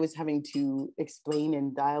 And I was having to explain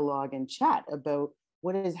and dialogue and chat about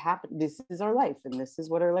what has happened. This is our life, and this is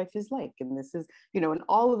what our life is like. And this is, and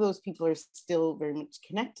all of those people are still very much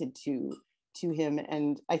connected to him.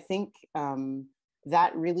 And I think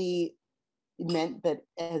that really meant that,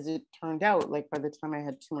 as it turned out, like by the time I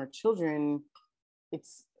had 2 more children,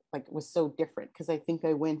 it's like, it was so different, because I think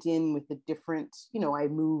I went in with a different, I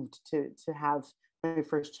moved to have my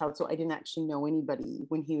first child, so I didn't actually know anybody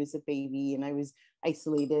when he was a baby, and I was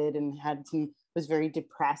isolated and was very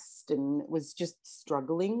depressed, and was just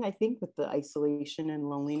struggling, I think, with the isolation and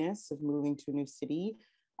loneliness of moving to a new city.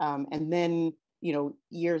 And then,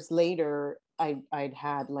 years later, I'd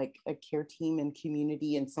had like a care team and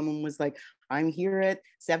community, and someone was like, I'm here at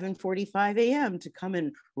 7:45 a.m. to come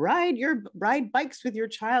and ride bikes with your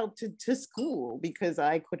child to school, because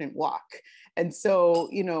I couldn't walk. And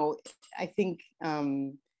so, I think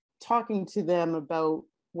talking to them about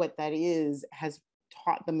what that is has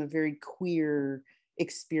taught them a very queer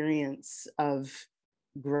experience of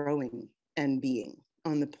growing and being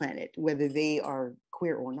on the planet, whether they are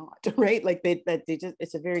queer or not, right? Like they just,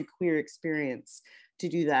 it's a very queer experience to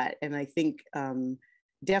do that. And I think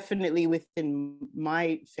definitely within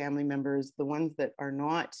my family members, the ones that are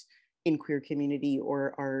not in queer community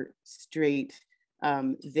or are straight,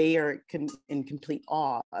 they are in complete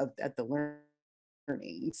awe at the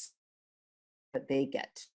learnings that they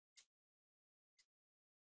get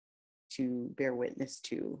to bear witness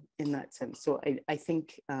to in that sense. So I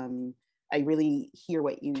think I really hear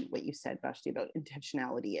what you said, Vashti, about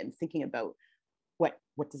intentionality and thinking about what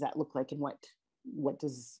does that look like, and what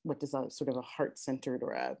does a sort of a heart-centered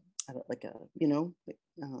or a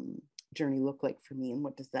journey look like for me, and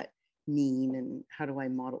what does that mean, and how do I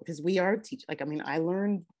model? Because we are I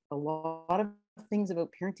learned a lot of things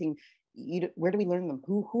about parenting. Where do we learn them?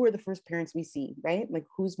 Who are the first parents we see, right? Like,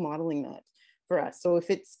 who's modeling that for us? So if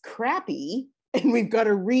it's crappy and we've got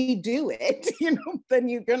to redo it, then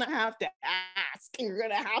you're gonna have to ask, you're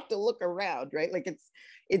gonna have to look around, right? Like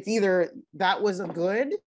it's either that was a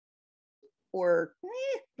good, or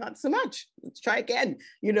not so much. Let's try again,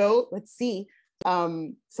 let's see.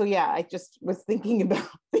 So yeah, I just was thinking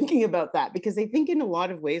about that, because I think in a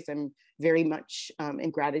lot of ways I'm very much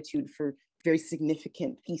in gratitude for very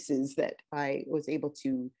significant pieces that I was able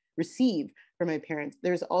to receive from my parents.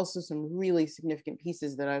 There's also some really significant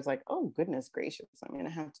pieces that I was like, oh goodness gracious, I'm gonna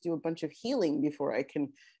have to do a bunch of healing before I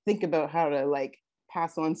can think about how to like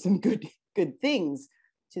pass on some good things.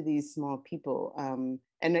 to these small people.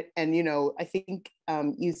 And you know, I think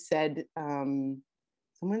you said,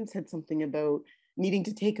 someone said something about needing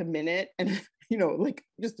to take a minute, and you know, like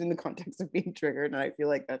just in the context of being triggered. And I feel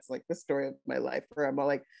like that's like the story of my life, where I'm all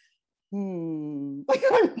like, like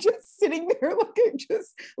I'm just sitting there, like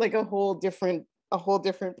just like a whole different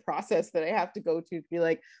process that I have to go to be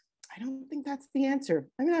like, I don't think that's the answer.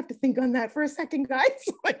 I'm gonna have to think on that for a second, guys.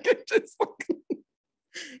 Like it just like,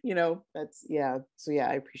 you know, that's, yeah. So yeah,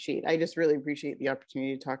 I just really appreciate the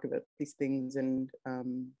opportunity to talk about these things. And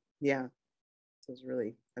yeah, it was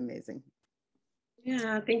really amazing.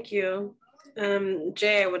 Yeah, thank you.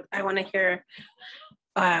 Jay, I want to hear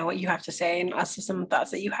what you have to say and also some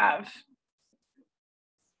thoughts that you have.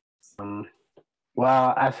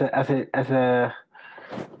 Well, as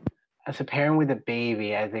a parent with a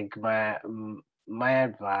baby, I think my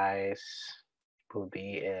advice would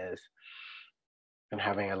be is, and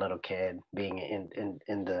having a little kid, being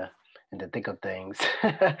in the thick of things,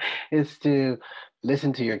 is to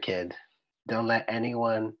listen to your kid. Don't let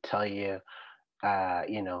anyone tell you,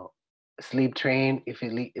 you know, sleep train. If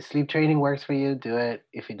sleep training works for you, do it.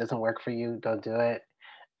 If it doesn't work for you, don't do it.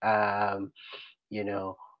 You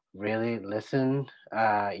know, really listen.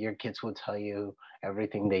 Your kids will tell you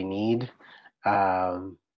everything they need.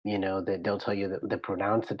 You know, that they'll tell you the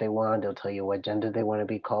pronouns that they want. They'll tell you what gender they want to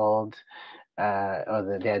be called, or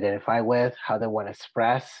that they identify with, how they want to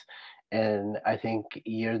express. And I think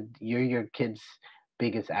you're your kid's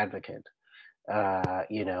biggest advocate.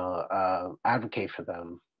 You know, advocate for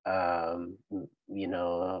them. You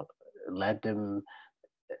know, let them,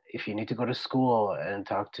 if you need to go to school and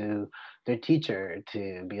talk to their teacher,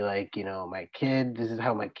 to be like, you know, my kid, this is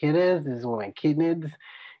how my kid is, this is what my kid needs.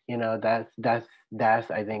 You know, that's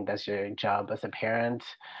I think that's your job as a parent.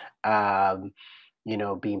 You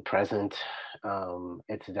know, being present.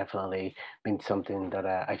 It's definitely been something that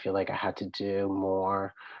I feel like I had to do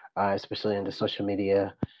more, especially in the social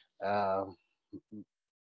media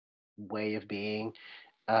way of being.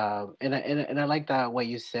 And I like that what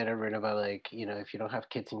you said, Aruna, about like, you know, if you don't have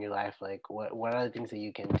kids in your life, like what are the things that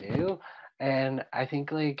you can do? And I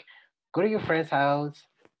think like go to your friend's house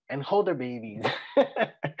and hold their babies.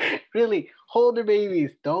 Really hold their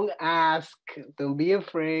babies. Don't ask, don't be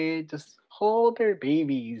afraid, just hold their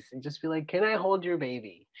babies and just be like, can I hold your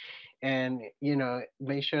baby? And you know,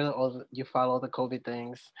 make sure that you follow the COVID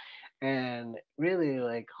things, and really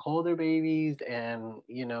like hold their babies, and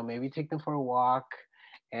you know, maybe take them for a walk.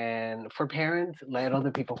 And for parents, let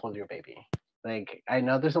other people hold your baby. Like, I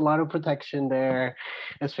know there's a lot of protection there,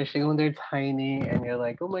 especially when they're tiny and you're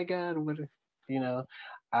like, oh my God, what, you know,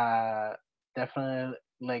 definitely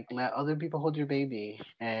like let other people hold your baby.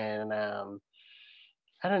 And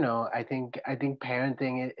I don't know. I think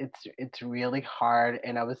parenting, it's really hard.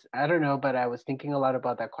 And I don't know, but I was thinking a lot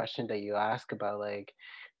about that question that you asked about like,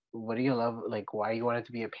 what do you love, like why you wanted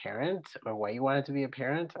to be a parent, or why you wanted to be a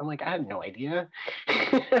parent. I'm like, I had no idea.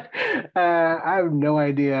 I have no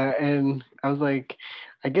idea. And I was like,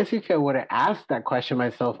 I guess if I would have asked that question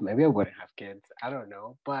myself, maybe I wouldn't have kids. I don't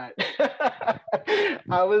know. But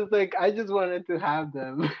I was like, I just wanted to have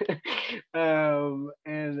them. And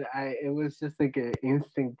it was just like an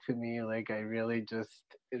instinct to me. Like I really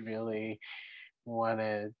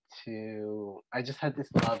wanted to, I just had this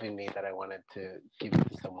love in me that I wanted to give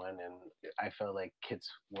it to someone, and I felt like kids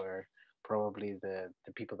were probably the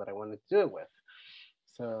people that I wanted to do it with.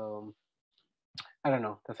 So I don't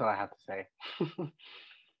know, that's all I have to say.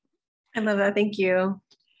 I love that. Thank you.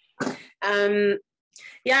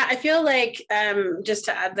 Yeah, I feel like just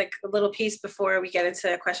to add like a little piece before we get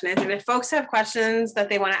into question and answer, if folks have questions that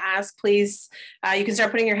they want to ask, please, you can start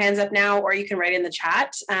putting your hands up now, or you can write in the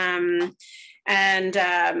chat. And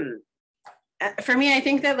for me, I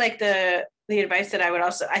think that like the advice that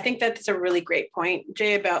I think that's a really great point,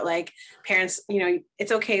 Jay, about like parents, you know,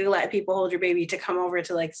 it's okay to let people hold your baby, to come over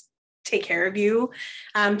to like take care of you,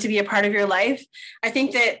 to be a part of your life. I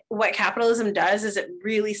think that what capitalism does is it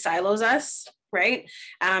really silos us, right?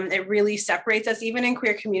 It really separates us, even in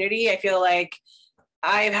queer community. I feel like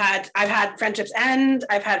I've had friendships end,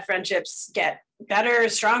 I've had friendships get better,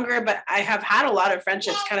 stronger, but I have had a lot of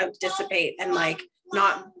friendships kind of dissipate and like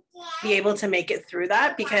not be able to make it through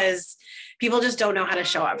that, because people just don't know how to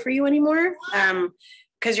show up for you anymore.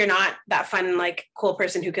 Because you're not that fun, like cool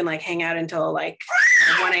person who can like hang out until like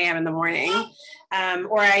 1 a.m. in the morning.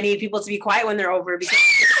 Or I need people to be quiet when they're over because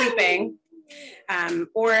they're sleeping.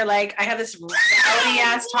 Or like I have this rowdy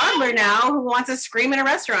ass toddler now who wants to scream in a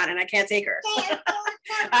restaurant and I can't take her.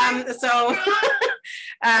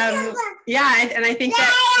 Yeah, and I think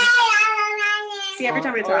that, see, every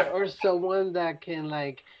time I talk. Or someone that can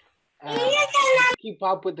like keep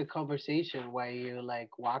up with the conversation while you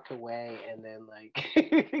like walk away and then like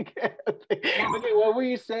okay, what were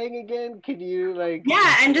you saying again? Can you like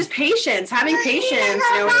and just patience, having patience,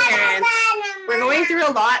 you know, with parents. We're going through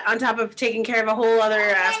a lot on top of taking care of a whole other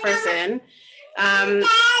ass person.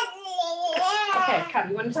 Okay, come,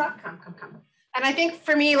 you want to talk? Come. And I think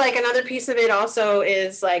for me, like another piece of it also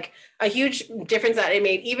is like a huge difference that it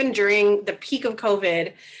made, even during the peak of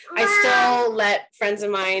COVID. I still let friends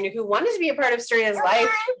of mine who wanted to be a part of Suria's life,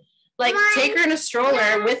 like take her in a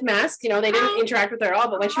stroller with masks. You know, they didn't interact with her at all,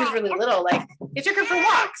 but when she was really little, like they took her for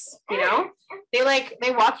walks, you know, they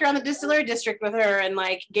walked around the distillery district with her and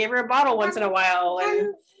like gave her a bottle once in a while.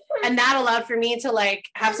 And that allowed for me to like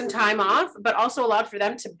have some time off, but also allowed for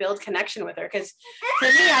them to build connection with her. Because for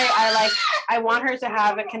me, I want her to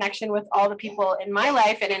have a connection with all the people in my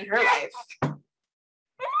life and in her life.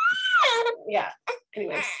 Yeah.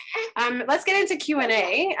 Anyways, let's get into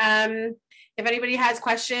Q&A. If anybody has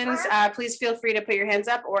questions, please feel free to put your hands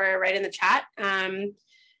up or write in the chat. And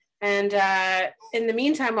in the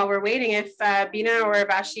meantime, while we're waiting, if Bina or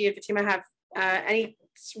Vashti and Fatima have any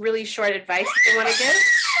really short advice that they want to give.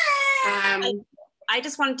 I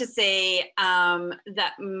just wanted to say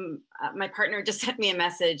that my partner just sent me a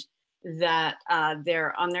message that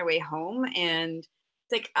they're on their way home, and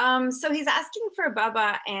it's like, so he's asking for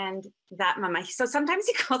Baba and that mama. So sometimes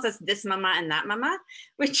he calls us this mama and that mama,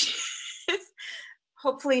 which is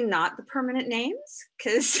hopefully not the permanent names,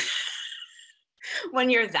 because when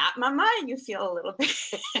you're that mama, you feel a little bit,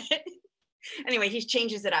 anyway, he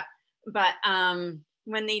changes it up. But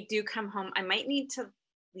when they do come home, I might need to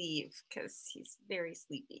leave because he's very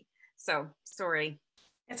sleepy. So sorry.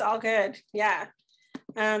 It's all good. Yeah.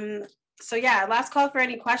 So yeah, last call for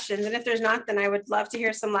any questions. And if there's not, then I would love to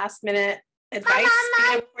hear some last minute advice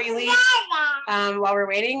before you leave while we're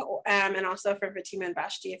waiting. And also for Fatima and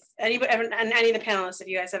Vashti, if anybody and any of the panelists, if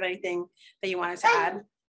you guys have anything that you wanted to add.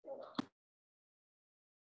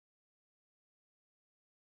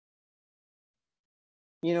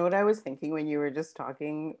 You know what I was thinking when you were just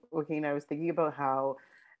talking, Joaquin? I was thinking about how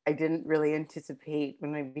I didn't really anticipate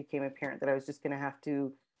when I became a parent that I was just going to have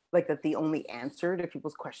to, like, that the only answer to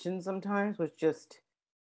people's questions sometimes was just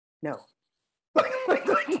no.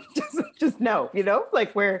 just no, you know,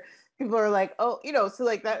 like where people are like, oh, you know, so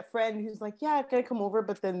like that friend who's like, yeah, I'm going to come over,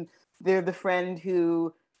 but then they're the friend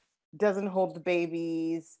who doesn't hold the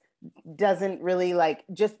babies, doesn't really like,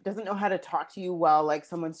 just doesn't know how to talk to you while like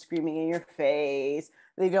someone's screaming in your face.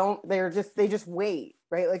 They just wait,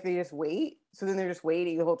 right? Like they just wait. So then they're just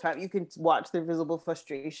waiting the whole time. You can watch their visible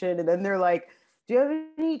frustration. And then they're like, do you have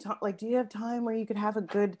any time? Like, do you have time where you could have a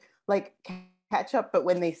good like catch up? But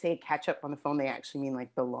when they say catch up on the phone, they actually mean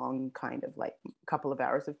like the long kind of like couple of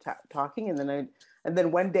hours of talking. And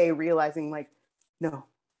then one day realizing like, no,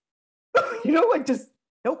 you know, like just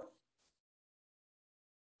nope.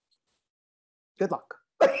 Good luck.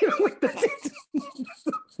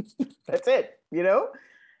 That's it, you know?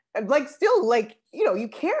 And like still like, you know, you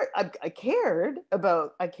care. I cared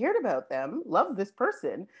about them, love this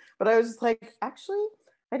person, but I was just like, actually,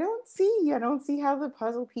 I don't see how the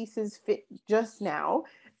puzzle pieces fit just now.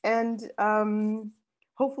 And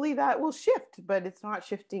hopefully that will shift, but it's not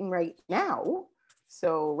shifting right now.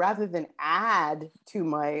 So rather than add to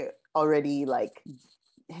my already like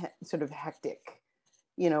sort of hectic,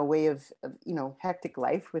 you know, way of you know, hectic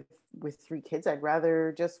life with 3 kids, I'd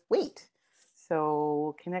rather just wait.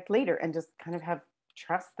 So connect later and just kind of have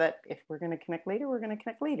trust that if we're going to connect later, we're going to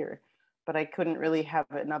connect later. But I couldn't really have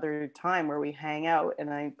another time where we hang out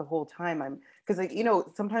and the whole time I'm, because like, you know,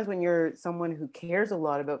 sometimes when you're someone who cares a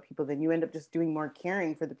lot about people, then you end up just doing more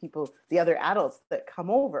caring for the people, the other adults that come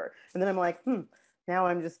over. And then I'm like, now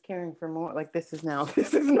I'm just caring for more, like this is not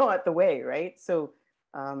the way, right? So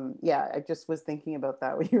yeah, I just was thinking about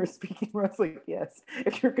that when you were speaking, where I was like, yes,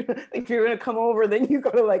 if you're gonna come over, then you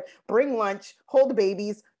gotta like bring lunch, hold the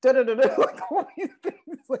babies, like all these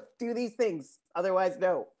things, like do these things. Otherwise,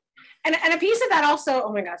 no. And a piece of that also,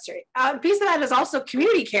 oh my God, sorry. A piece of that is also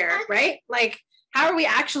community care, right? Like, how are we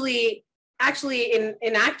actually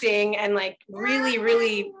enacting and like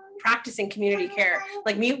really practicing community care?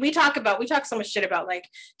 Like we talk so much shit about like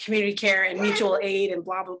community care and mutual aid and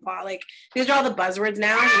blah blah blah. Like these are all the buzzwords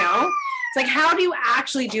now, you know. It's like, how do you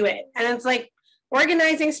actually do it? And it's like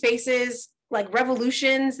organizing spaces, like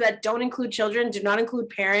revolutions that don't include children, do not include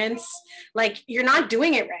parents. Like you're not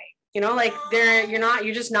doing it right. You know, like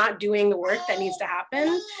you're just not doing the work that needs to happen.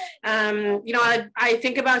 You know, I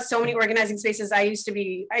think about so many organizing spaces. I used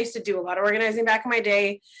to do a lot of organizing back in my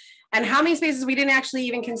day, and how many spaces we didn't actually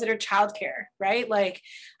even consider childcare, right? Like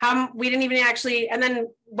we didn't even actually, and then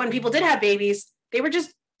when people did have babies, they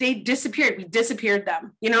they disappeared. We disappeared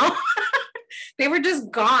them, you know? They were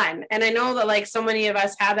just gone. And I know that like so many of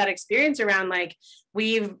us have that experience around like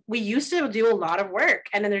we used to do a lot of work,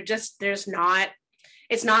 and then we're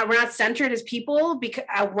not centered as people because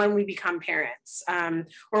when we become parents,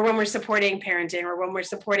 or when we're supporting parenting, or when we're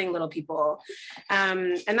supporting little people.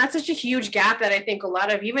 And that's such a huge gap that I think a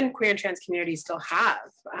lot of even queer and trans communities still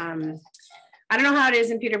have. I don't know how it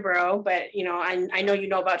is in Peterborough, but you know, I know you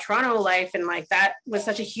know about Toronto life, and like that was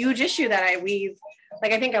such a huge issue that I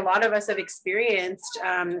think a lot of us have experienced,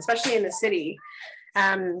 especially in the city.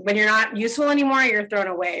 When you're not useful anymore, you're thrown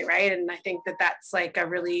away, right? And I think that that's like a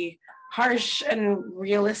really harsh and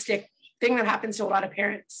realistic thing that happens to a lot of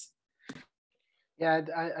parents. Yeah,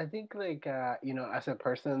 I think like you know, as a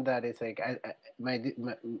person that is like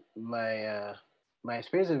my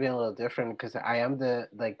experience has been a little different because I am the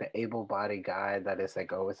able-bodied guy that is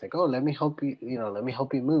like always like, oh, let me help you, you know, let me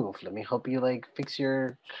help you move, let me help you like fix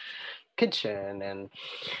your kitchen. And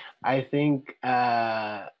I think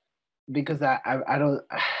because I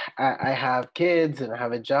have kids and I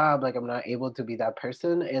have a job, like I'm not able to be that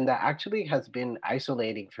person, and that actually has been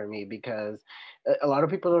isolating for me because a lot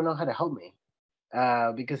of people don't know how to help me.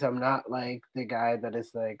 Because I'm not like the guy that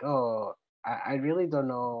is like, oh, I really don't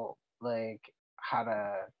know like how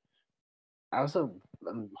to. I also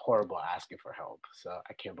am horrible at asking for help, so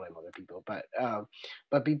I can't blame other people. But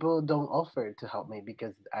people don't offer to help me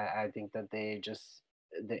because I think that they just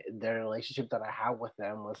their relationship that I have with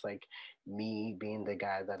them was like me being the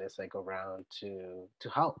guy that is like around to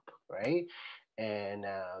help, right? And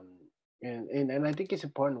and I think it's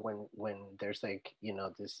important when there's like, you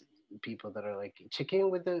know, this people that are like check in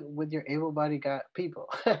with your able-bodied guy people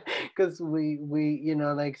because we you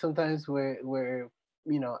know, like sometimes we're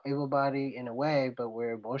you know, able-bodied in a way, but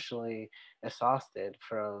we're emotionally exhausted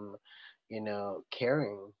from, you know,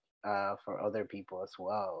 caring for other people as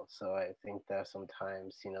well. So I think that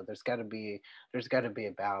sometimes, you know, there's got to be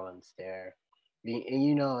a balance there. And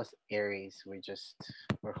you know, as Aries,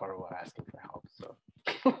 we're horrible at asking for help. So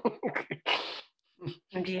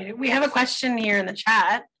Indeed. We have a question here in the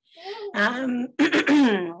chat. I'd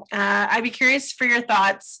be curious for your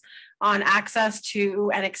thoughts on access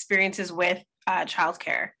to and experiences with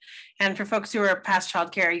childcare. And for folks who are past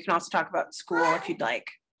childcare, you can also talk about school if you'd like.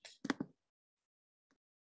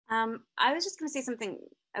 I was just going to say something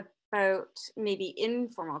about maybe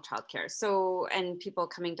informal childcare. So, and people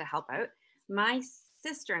coming to help out. My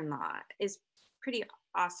sister-in-law is pretty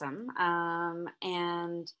awesome.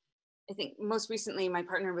 And I think most recently my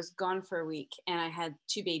partner was gone for a week and I had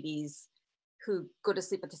 2 babies who go to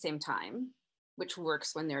sleep at the same time, which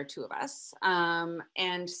works when there are 2 of us.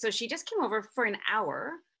 And so she just came over for an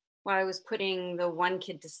hour while I was putting the one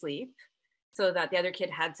kid to sleep so that the other kid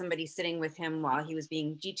had somebody sitting with him while he was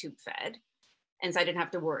being G-tube fed. And so I didn't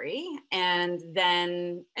have to worry. And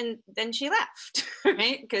then she left,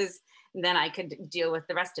 right? Because then I could deal with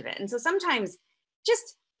the rest of it. And so sometimes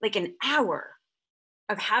just like an hour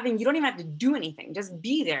of having, you don't even have to do anything, just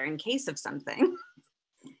be there in case of something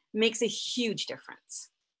makes a huge difference,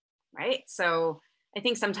 right? So I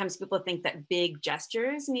think sometimes people think that big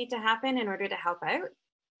gestures need to happen in order to help out,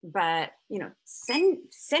 but you know,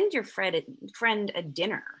 send your friend a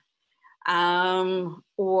dinner,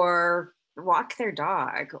 or walk their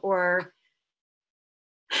dog, or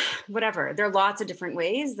whatever. There are lots of different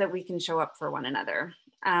ways that we can show up for one another.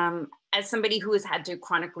 As somebody who has had to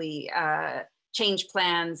chronically change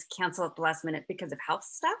plans, cancel at the last minute because of health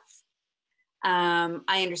stuff,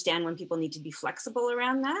 I understand when people need to be flexible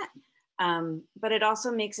around that. But it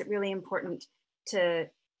also makes it really important to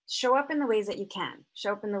show up in the ways that you can,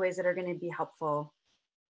 show up in the ways that are going to be helpful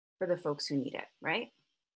for the folks who need it, right?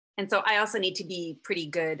 And so I also need to be pretty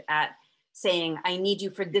good at saying, I need you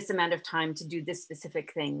for this amount of time to do this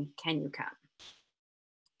specific thing. Can you come?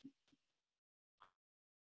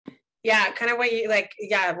 Yeah, kind of what you like,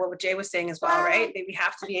 yeah, what Jay was saying as well, right? We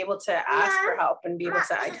have to be able to ask for help and be able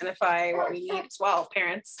to identify what we need as well,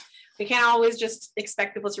 parents. We can't always just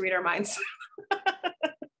expect people to read our minds.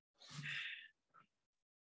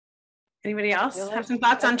 Anybody else have some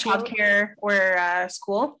thoughts on childcare or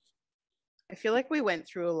school? I feel like we went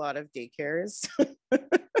through a lot of daycares.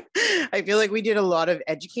 I feel like we did a lot of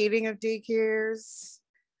educating of daycares.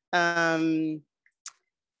 I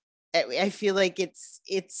feel like it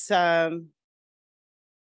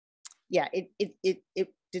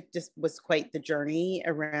just was quite the journey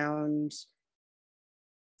around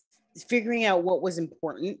figuring out what was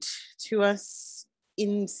important to us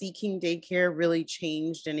in seeking daycare. Really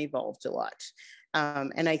changed and evolved a lot.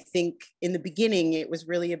 And I think in the beginning, it was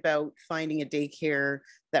really about finding a daycare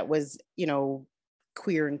that was, you know,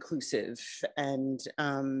 queer inclusive and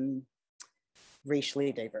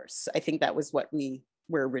racially diverse. I think that was what we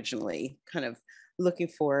were originally kind of looking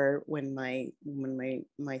for when my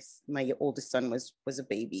oldest son was a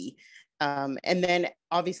baby. And then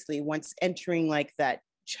obviously once entering like that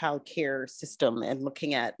childcare system and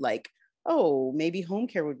looking at like, oh, maybe home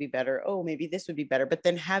care would be better. Oh, maybe this would be better. But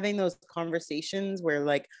then having those conversations where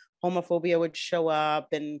like homophobia would show up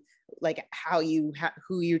and like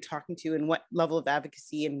who you're talking to and what level of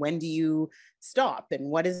advocacy and when do you stop and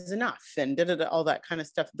what is enough and all that kind of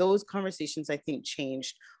stuff. Those conversations I think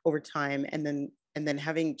changed over time. And then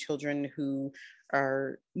having children who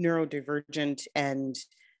are neurodivergent and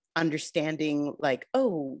understanding like,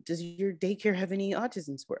 oh, does your daycare have any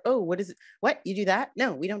autism support? Oh, what is it? What, you do that?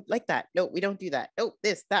 No, we don't like that. No, we don't do that. Oh,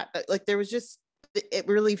 this, that. Like there was just, it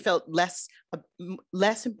really felt less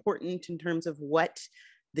important in terms of what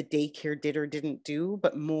the daycare did or didn't do,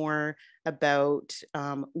 but more about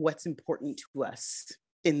what's important to us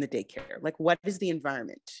in the daycare. Like what is the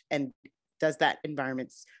environment and does that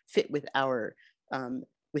environment fit with our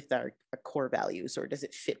core values, or does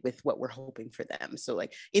it fit with what we're hoping for them? So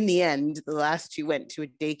like in the end, the last two went to a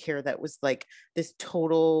daycare that was like this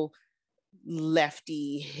total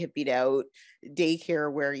lefty hippied out daycare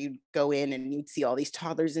where you'd go in and you'd see all these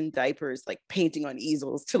toddlers in diapers like painting on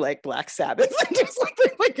easels to like Black Sabbath and just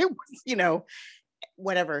like it was, you know,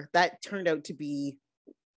 whatever. That turned out to be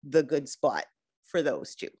the good spot for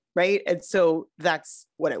those two, right? And so that's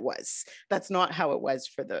what it was. That's not how it was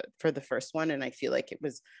for the first one. And I feel like it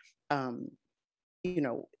was you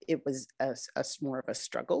know, it was a more of a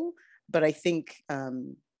struggle. But I think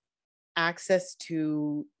access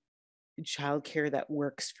to childcare that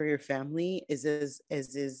works for your family is as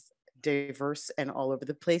diverse and all over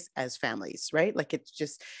the place as families, right? Like it's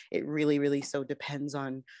just, it really, really so depends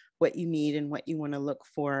on what you need and what you want to look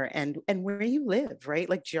for and where you live, right?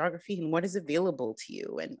 Like geography and what is available to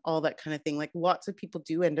you and all that kind of thing. Like lots of people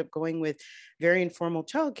do end up going with very informal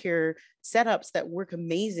childcare setups that work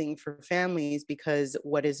amazing for families because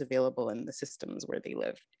what is available in the systems where they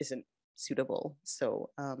live isn't suitable.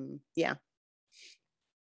 So yeah.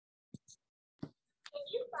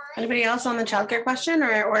 Anybody else on the childcare question,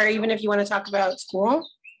 or even if you want to talk about school?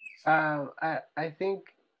 I think.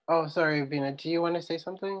 Oh, sorry, Bina. Do you want to say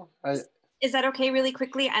something? Is that okay, really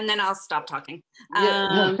quickly, and then I'll stop talking?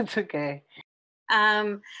 Yeah, no, it's okay.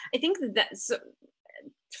 I think that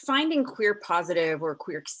finding queer positive or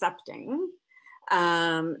queer accepting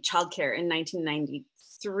childcare in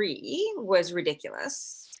 1993 was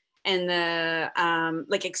ridiculous, and the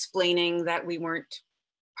like explaining that we weren't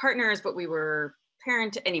partners but we were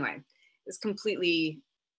parent anyway is completely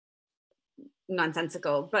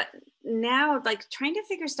nonsensical. But now like trying to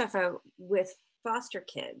figure stuff out with foster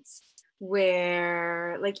kids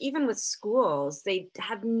where like even with schools they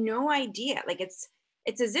have no idea, like it's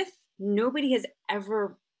as if nobody has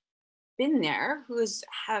ever been there who has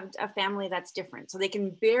had a family that's different, so they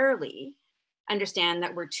can barely understand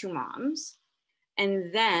that we're two moms.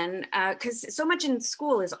 And then, because so much in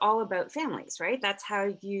school is all about families, right? That's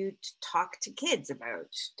how you talk to kids about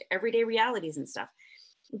everyday realities and stuff.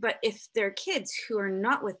 But if they're kids who are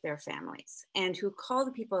not with their families and who call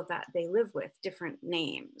the people that they live with different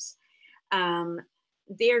names,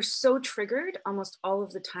 they're so triggered almost all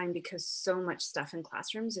of the time because so much stuff in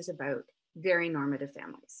classrooms is about very normative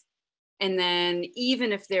families. And then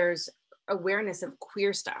even if there's awareness of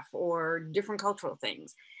queer stuff or different cultural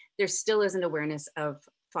things, there still isn't awareness of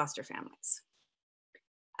foster families.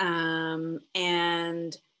 And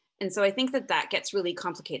so I think that gets really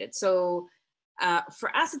complicated. So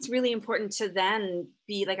for us, it's really important to then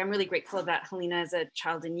be like, I'm really grateful that Helena is a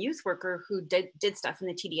child and youth worker who did stuff in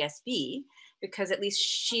the TDSB, because at least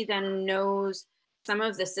she then knows some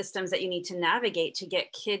of the systems that you need to navigate to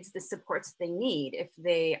get kids the supports they need if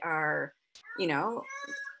they are, you know,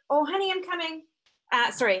 oh honey, I'm coming.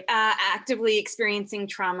 Actively experiencing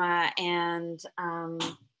trauma and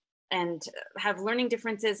have learning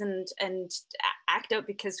differences and act out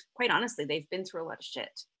because quite honestly, they've been through a lot of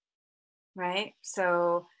shit, right?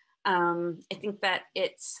 So I think that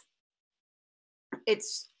it's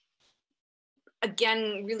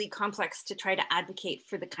again, really complex to try to advocate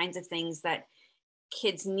for the kinds of things that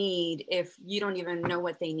kids need if you don't even know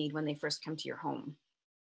what they need when they first come to your home.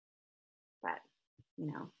 But, you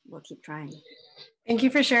know, we'll keep trying. Thank you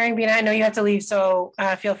for sharing, Bina. I know you have to leave, so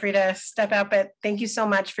feel free to step out, but thank you so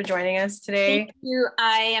much for joining us today. Thank you.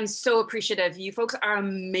 I am so appreciative. You folks are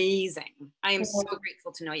amazing. I am so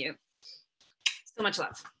grateful to know you. So much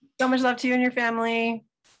love. So much love to you and your family.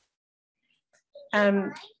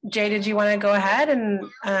 Jay, did you want to go ahead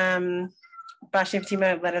and Bashi and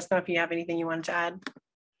Fatima, let us know if you have anything you wanted to add.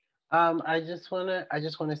 I just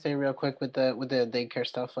wanna say real quick with the daycare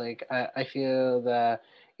stuff. Like I feel that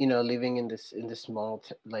living in this small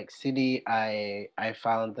like city, I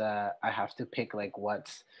found that I have to pick like what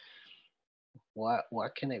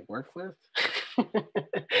can I work with?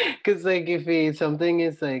 Because like if something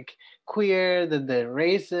is like queer, then they're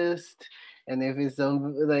racist, and if it's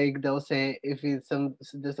some like they'll say if it's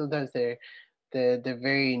sometimes they're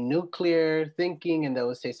very nuclear thinking, and they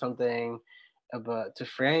will say something about to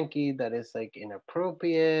Frankie that is like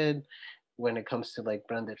inappropriate when it comes to like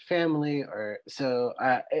blended family or so.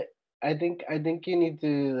 I think you need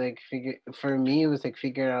to like figure. For me, it was like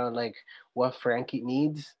figure out like what Frankie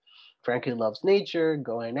needs. Frankie loves nature,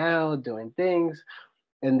 going out, doing things,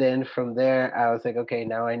 and then from there I was like, okay,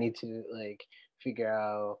 now I need to like figure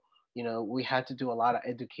out. We had to do a lot of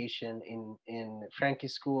education in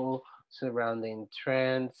Frankie's school surrounding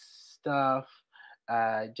trans stuff,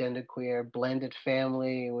 genderqueer, blended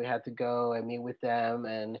family. We had to go and meet with them,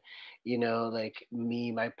 and like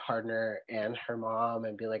me, my partner, and her mom,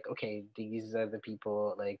 and be like, okay, these are the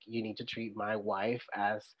people. Like, you need to treat my wife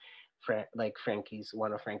as like Frankie's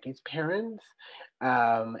one of Frankie's parents,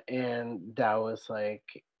 and that was like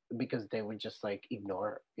because they would just like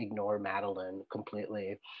ignore Madeline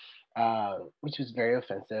completely, which was very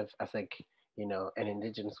offensive as like an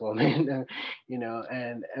indigenous woman,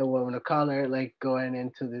 and a woman of color, like going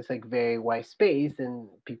into this like very white space and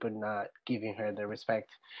people not giving her the respect.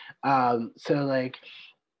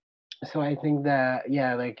 So I think that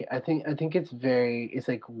like I think it's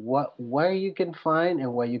like what you can find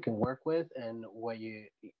and what you can work with and what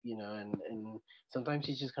and sometimes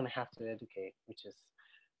you're just gonna have to educate, which is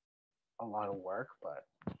a lot of work, but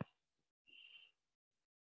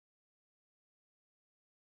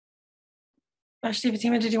Ashley,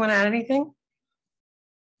 Fatima, did you want to add anything?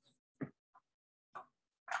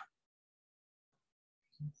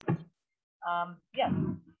 Yes.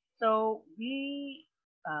 So we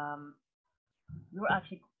were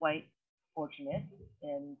actually quite fortunate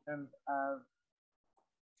in terms of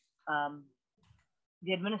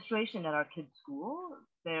the administration at our kids' school.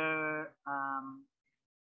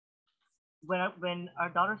 When our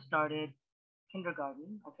daughter started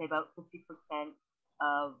kindergarten, I'd say about 50%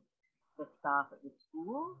 of the staff at the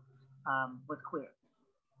school was queer.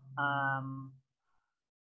 Um,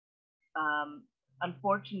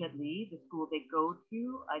 Unfortunately, the school they go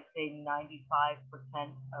to, I'd say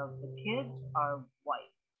 95% of the kids are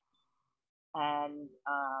white, and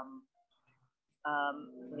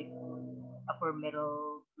like upper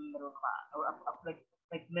middle class, or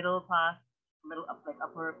like middle class, middle up like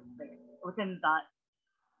upper like within that,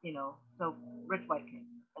 so rich white kids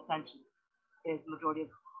essentially is majority of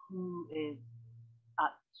who is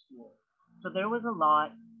at school. So there was a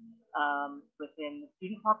lot within the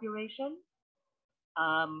student population.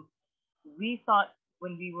 We thought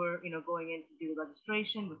when we were, going in to do the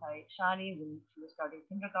registration with Shani when she was starting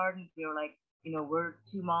kindergarten, we were like, we're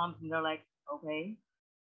two moms, and they're like, okay.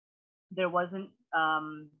 There wasn't,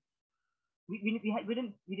 we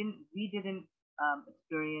didn't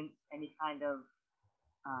experience any kind of,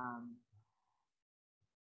 I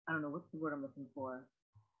don't know what's the word I'm looking for.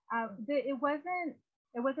 It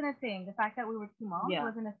wasn't a thing. The fact that we were two moms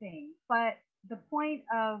wasn't a thing. But the point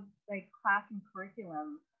of like class and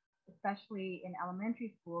curriculum, especially in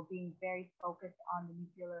elementary school, being very focused on the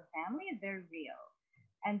nuclear family is very real.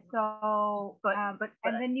 And so, and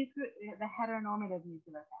the heteronormative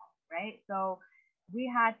nuclear family, right? So we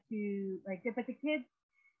had to like, but the kids,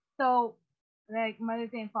 so like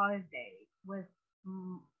Mother's Day and Father's Day was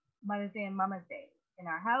Mother's Day and Mama's Day in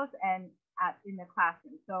our house and in the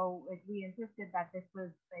classroom. So like we insisted that this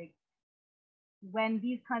was like when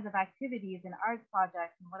these kinds of activities and arts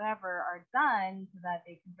projects and whatever are done so that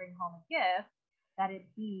they can bring home a gift, that it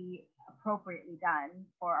be appropriately done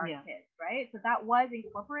for our kids, right? So that was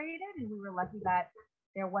incorporated, and we were lucky that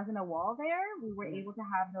there wasn't a wall there. We were able to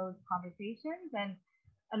have those conversations, and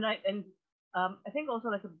I think also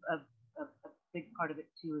like a big part of it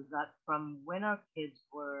too is that from when our kids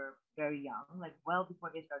were very young, like well before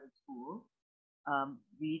they started school,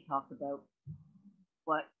 we talked about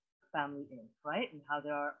what family is, right? And how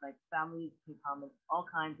there are like families can come in all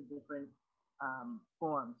kinds of different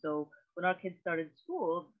forms. So when our kids started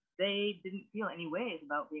school, they didn't feel any ways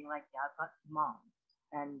about being like, yeah, I've got mom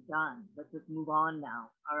and done. Let's just move on now.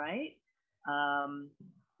 All right.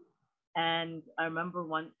 And I remember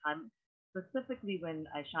one time, specifically when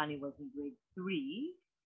Aishani was in grade 3,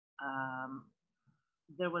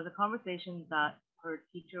 there was a conversation that her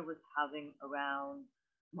teacher was having around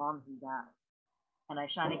moms and dads. And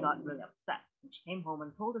Aishani got really upset. And she came home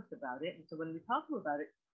and told us about it. And so when we talked to her about it,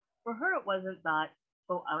 for her, it wasn't that,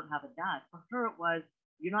 oh, I don't have a dad. For her, it was,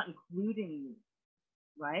 you're not including me,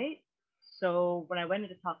 right? So when I went in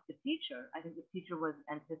to talk to the teacher, I think the teacher was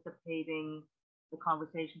anticipating the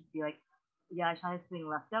conversation to be like, yeah, Aishani's feeling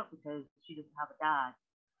left out because she doesn't have a dad.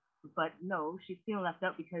 But no, she's feeling left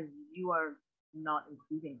out because you are not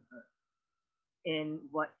including her in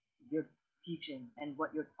what you're teaching and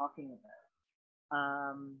what you're talking about.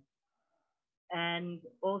 And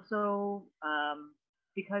also,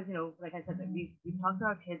 because, you know, like I said, we talk to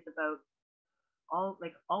our kids about all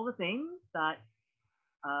the things that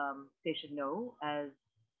they should know as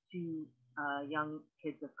two young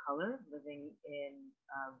kids of color living in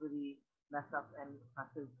a really messed up and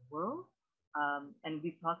oppressive world. And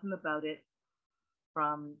we've talked to them about it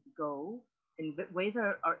from go in ways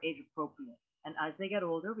that are age appropriate. And as they get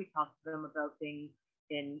older, we talk to them about things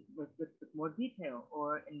with more detail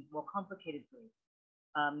or in more complicated ways.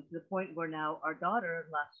 To the point where now our daughter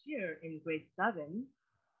last year in grade 7,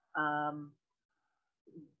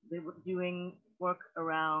 they were doing work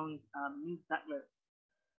around new settlers.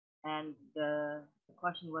 And the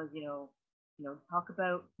question was, talk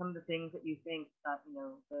about some of the things that you think that,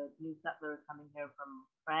 the new settlers coming here from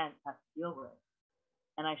France have to deal with.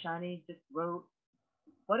 And Aishani just wrote,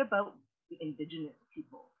 what about the indigenous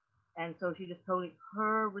people? And so she just totally,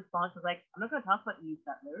 her response was like, I'm not going to talk about new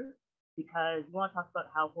settlers because we want to talk about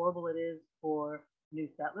how horrible it is for new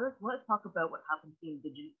settlers. Let's talk about what happens to the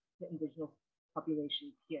indigenous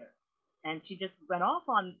populations here. And she just went off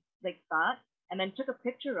on like that and then took a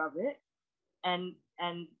picture of it and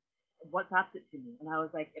WhatsApped it to me. And I was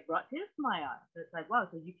like, it brought tears to my eyes. So it's like, wow,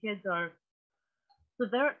 so you kids are, so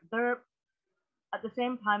they're at the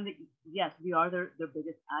same time that, yes, we are their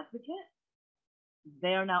biggest advocate,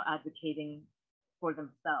 they are now advocating for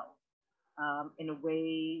themselves in a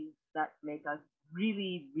way that make us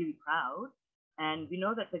really, really proud. And we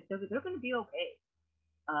know that they're going to be okay.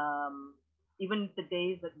 Even the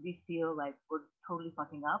days that we feel like we're totally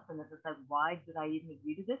fucking up and it's just like, why did I even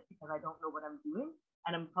agree to this? Because I don't know what I'm doing.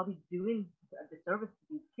 And I'm probably doing a disservice to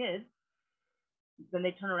these kids. Then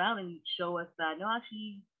they turn around and show us that, no,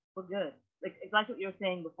 actually, we're good. Like exactly what you were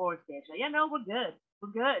saying before, Stage. Like, yeah, no, we're good.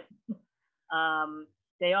 We're good.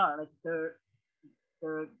 They are like they're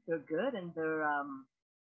good and they're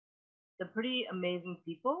pretty amazing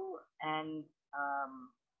people. And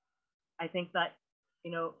I think that,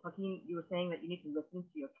 Joaquin, you were saying that you need to listen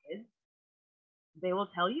to your kids. They will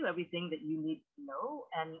tell you everything that you need to know,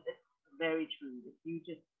 and it's very true. If you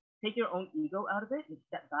just take your own ego out of it and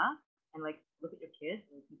step back and like look at your kids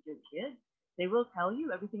and listen to your kids, they will tell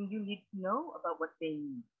you everything you need to know about what they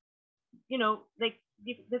need. Like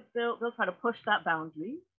they'll try to push that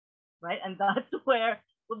boundary, right? And that's where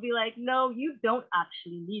we'll be like, no, you don't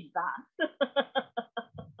actually need that.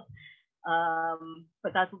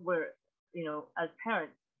 But that's what we're, as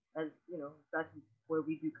parents, that's where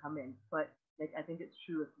we do come in. But like, I think it's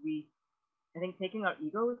true I think taking our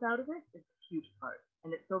egos out of it is a huge part.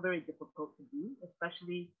 And it's so very difficult to do,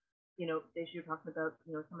 especially, Daisha, you're talking about,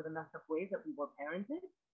 some of the messed up ways that we were parented.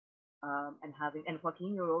 And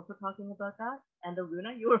Joaquin, you were also talking about that. And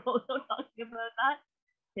Aruna, you were also talking about that.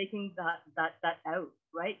 Taking that out,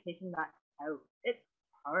 right? Taking that out. It's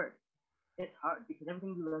hard. It's hard because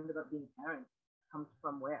everything we learned about being parents comes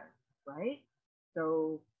from where, right?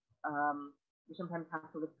 So we sometimes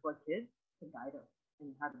have to look to our kids to guide us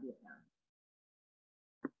in how to be a parent.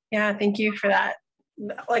 Yeah, thank you for that.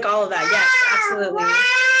 Like all of that. Yes, absolutely.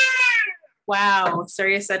 Wow.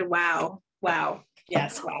 Surya said, wow. Wow.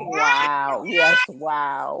 Yes. Wow. Wow. Yes.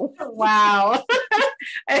 Wow. Wow.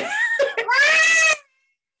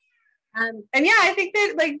 And yeah, I think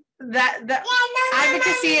that like that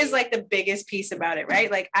advocacy is like the biggest piece about it,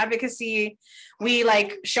 right? Like advocacy, we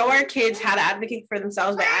like show our kids how to advocate for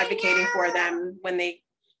themselves by advocating for them when they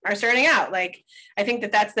are starting out. Like, I think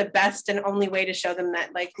that that's the best and only way to show them that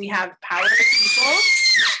like we have power as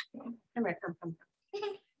people. Come.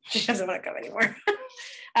 She doesn't want to come anymore.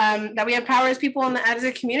 That we have power as people as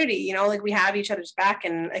a community, like we have each other's back.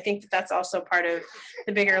 And I think that that's also part of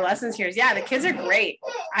the bigger lessons here is, yeah, the kids are great.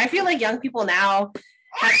 I feel like young people now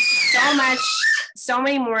have so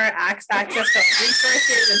many more access to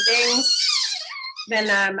resources and things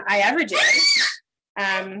than I ever did.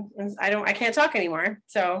 I can't talk anymore.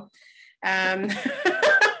 So, but on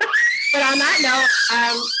that note,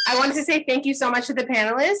 I wanted to say thank you so much to the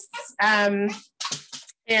panelists.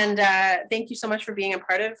 And thank you so much for being a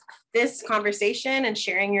part of this conversation and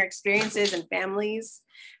sharing your experiences and families.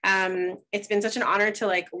 It's been such an honor to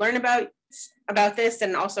like learn about about this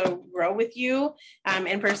and also grow with you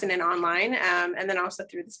in person and online, and then also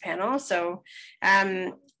through this panel. So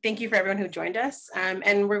thank you for everyone who joined us.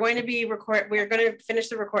 And we're going to finish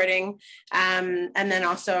the recording and then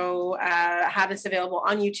also have this available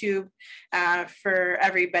on YouTube for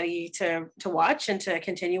everybody to watch and to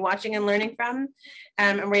continue watching and learning from.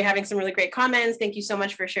 And we're having some really great comments. Thank you so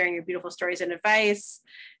much for sharing your beautiful stories and advice.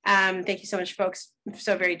 Thank you so much, folks.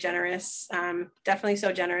 So very generous, definitely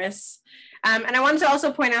so generous. And I wanted to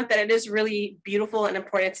also point out that it is really beautiful and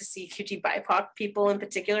important to see QT BIPOC people in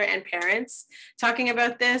particular and parents talking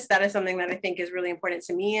about this. That is something that I think is really important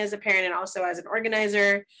to me as a parent and also as an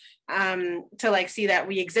organizer, to like see that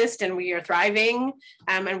we exist and we are thriving,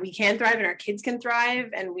 and we can thrive and our kids can thrive,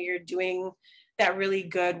 and we are doing that really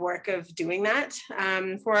good work of doing that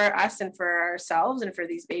for us and for ourselves and for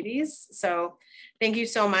these babies. So thank you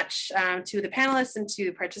so much to the panelists and to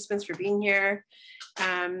the participants for being here.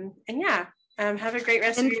 And yeah, have a great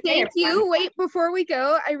rest of your day. Thank you. Wait, before we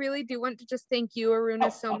go, I really do want to just thank you,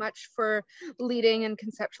 Aruna, so much for leading and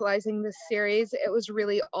conceptualizing this series. It was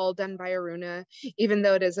really all done by Aruna, even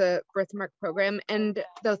though it is a birthmark program. And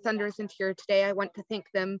though Thunder isn't here today, I want to thank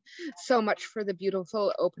them so much for the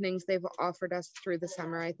beautiful openings they've offered us through the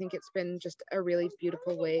summer. I think it's been just a really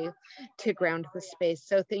beautiful way to ground the space.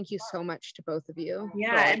 So thank you so much to both of you.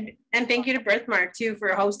 Yeah, and thank you to Birthmark too for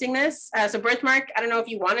hosting this. So Birthmark, I don't know if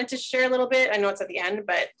you wanted to share a little bit. I know it's at the end,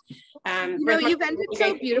 but you know, you've ended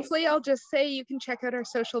so beautifully. I'll just say you can check out our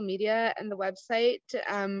social media and the website,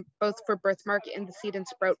 both for Birthmark and the Seed and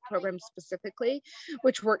Sprout program specifically,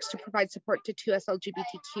 which works to provide support to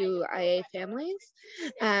 2SLGBTQIA families,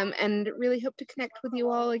 and really hope to connect with you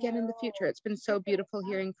all again in the future. It's been so beautiful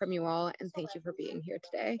hearing from you all, and thank you for being here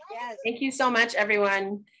today. Yes. Thank you so much,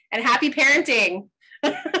 everyone, and happy parenting.